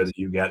make sure that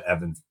you get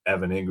Evan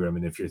Engram.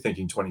 And if you're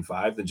thinking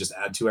 25, then just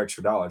add $2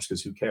 extra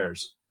because who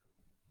cares?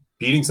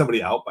 Beating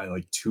somebody out by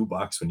like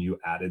 $2 when you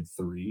added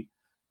 3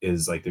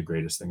 is like the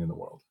greatest thing in the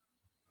world.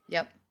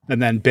 Yep.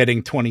 And then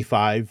bidding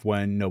 25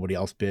 when nobody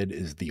else bid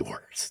is the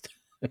worst.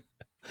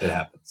 It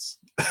happens.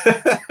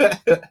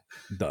 It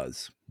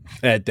does.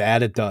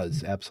 It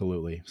does.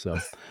 Absolutely. So,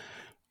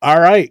 all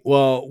right.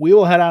 Well, we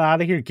will head on out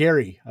of here.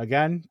 Gary,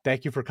 again,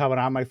 thank you for coming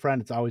on, my friend.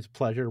 It's always a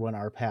pleasure when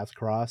our paths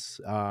cross,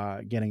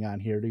 getting on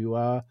here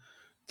to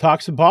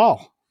talk some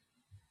ball.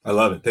 I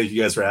love it. Thank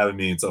you guys for having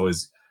me. It's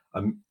always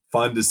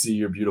fun to see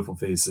your beautiful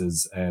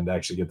faces and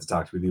actually get to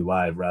talk with you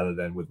live rather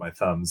than with my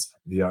thumbs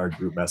via our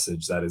group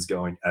message that is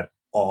going at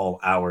all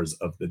hours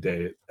of the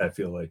day, I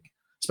feel like,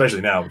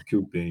 especially now with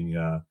Coop being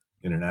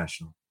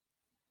international.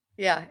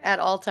 Yeah, at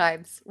all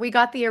times. We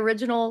got the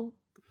original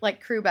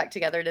crew back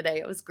together today.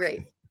 It was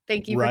great.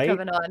 Thank you for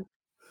coming on.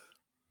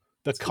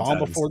 The calm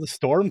before the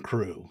storm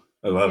crew.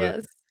 I love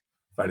it.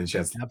 Fighting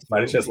chance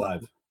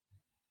live.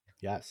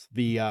 Yes.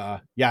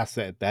 Yes,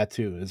 that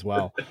too as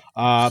well.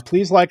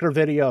 Please like our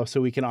video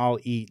so we can all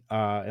eat.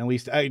 At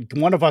least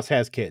one of us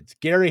has kids.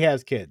 Gary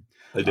has kids.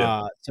 I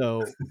do.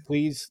 So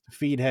please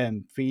feed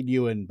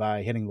Ewan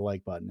by hitting the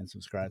like button and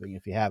subscribing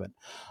if you haven't.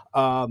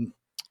 Um,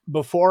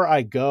 before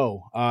I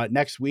go,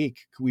 next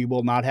week we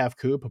will not have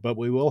Coop, but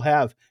we will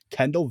have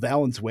Kendall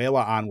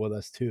Valenzuela on with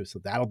us too. So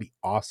that'll be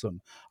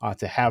awesome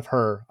to have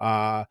her.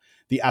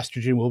 The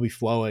estrogen will be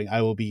flowing.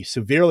 I will be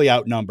severely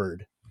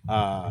outnumbered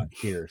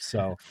here.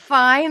 So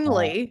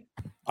Finally.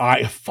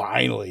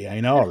 I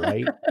know,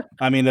 right?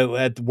 I mean,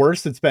 at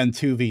worst, it's been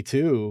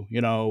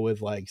 2v2,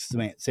 with like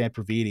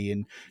Sampraviti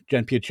and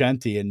Jen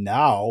Piacenti, and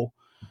now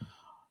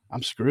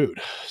I'm screwed.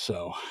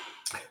 So,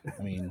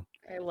 I mean,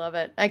 I love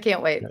it. I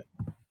can't wait.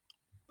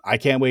 I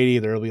can't wait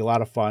either. It'll be a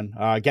lot of fun.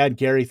 Again,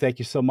 Gary, thank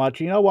you so much.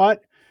 You know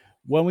what?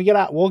 When we get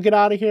out, we'll get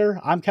out of here.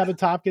 I'm Kevin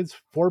Tompkins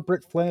for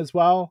Britt Flynn as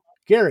well.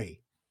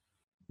 Gary,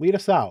 lead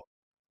us out.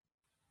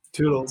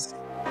 Toodles.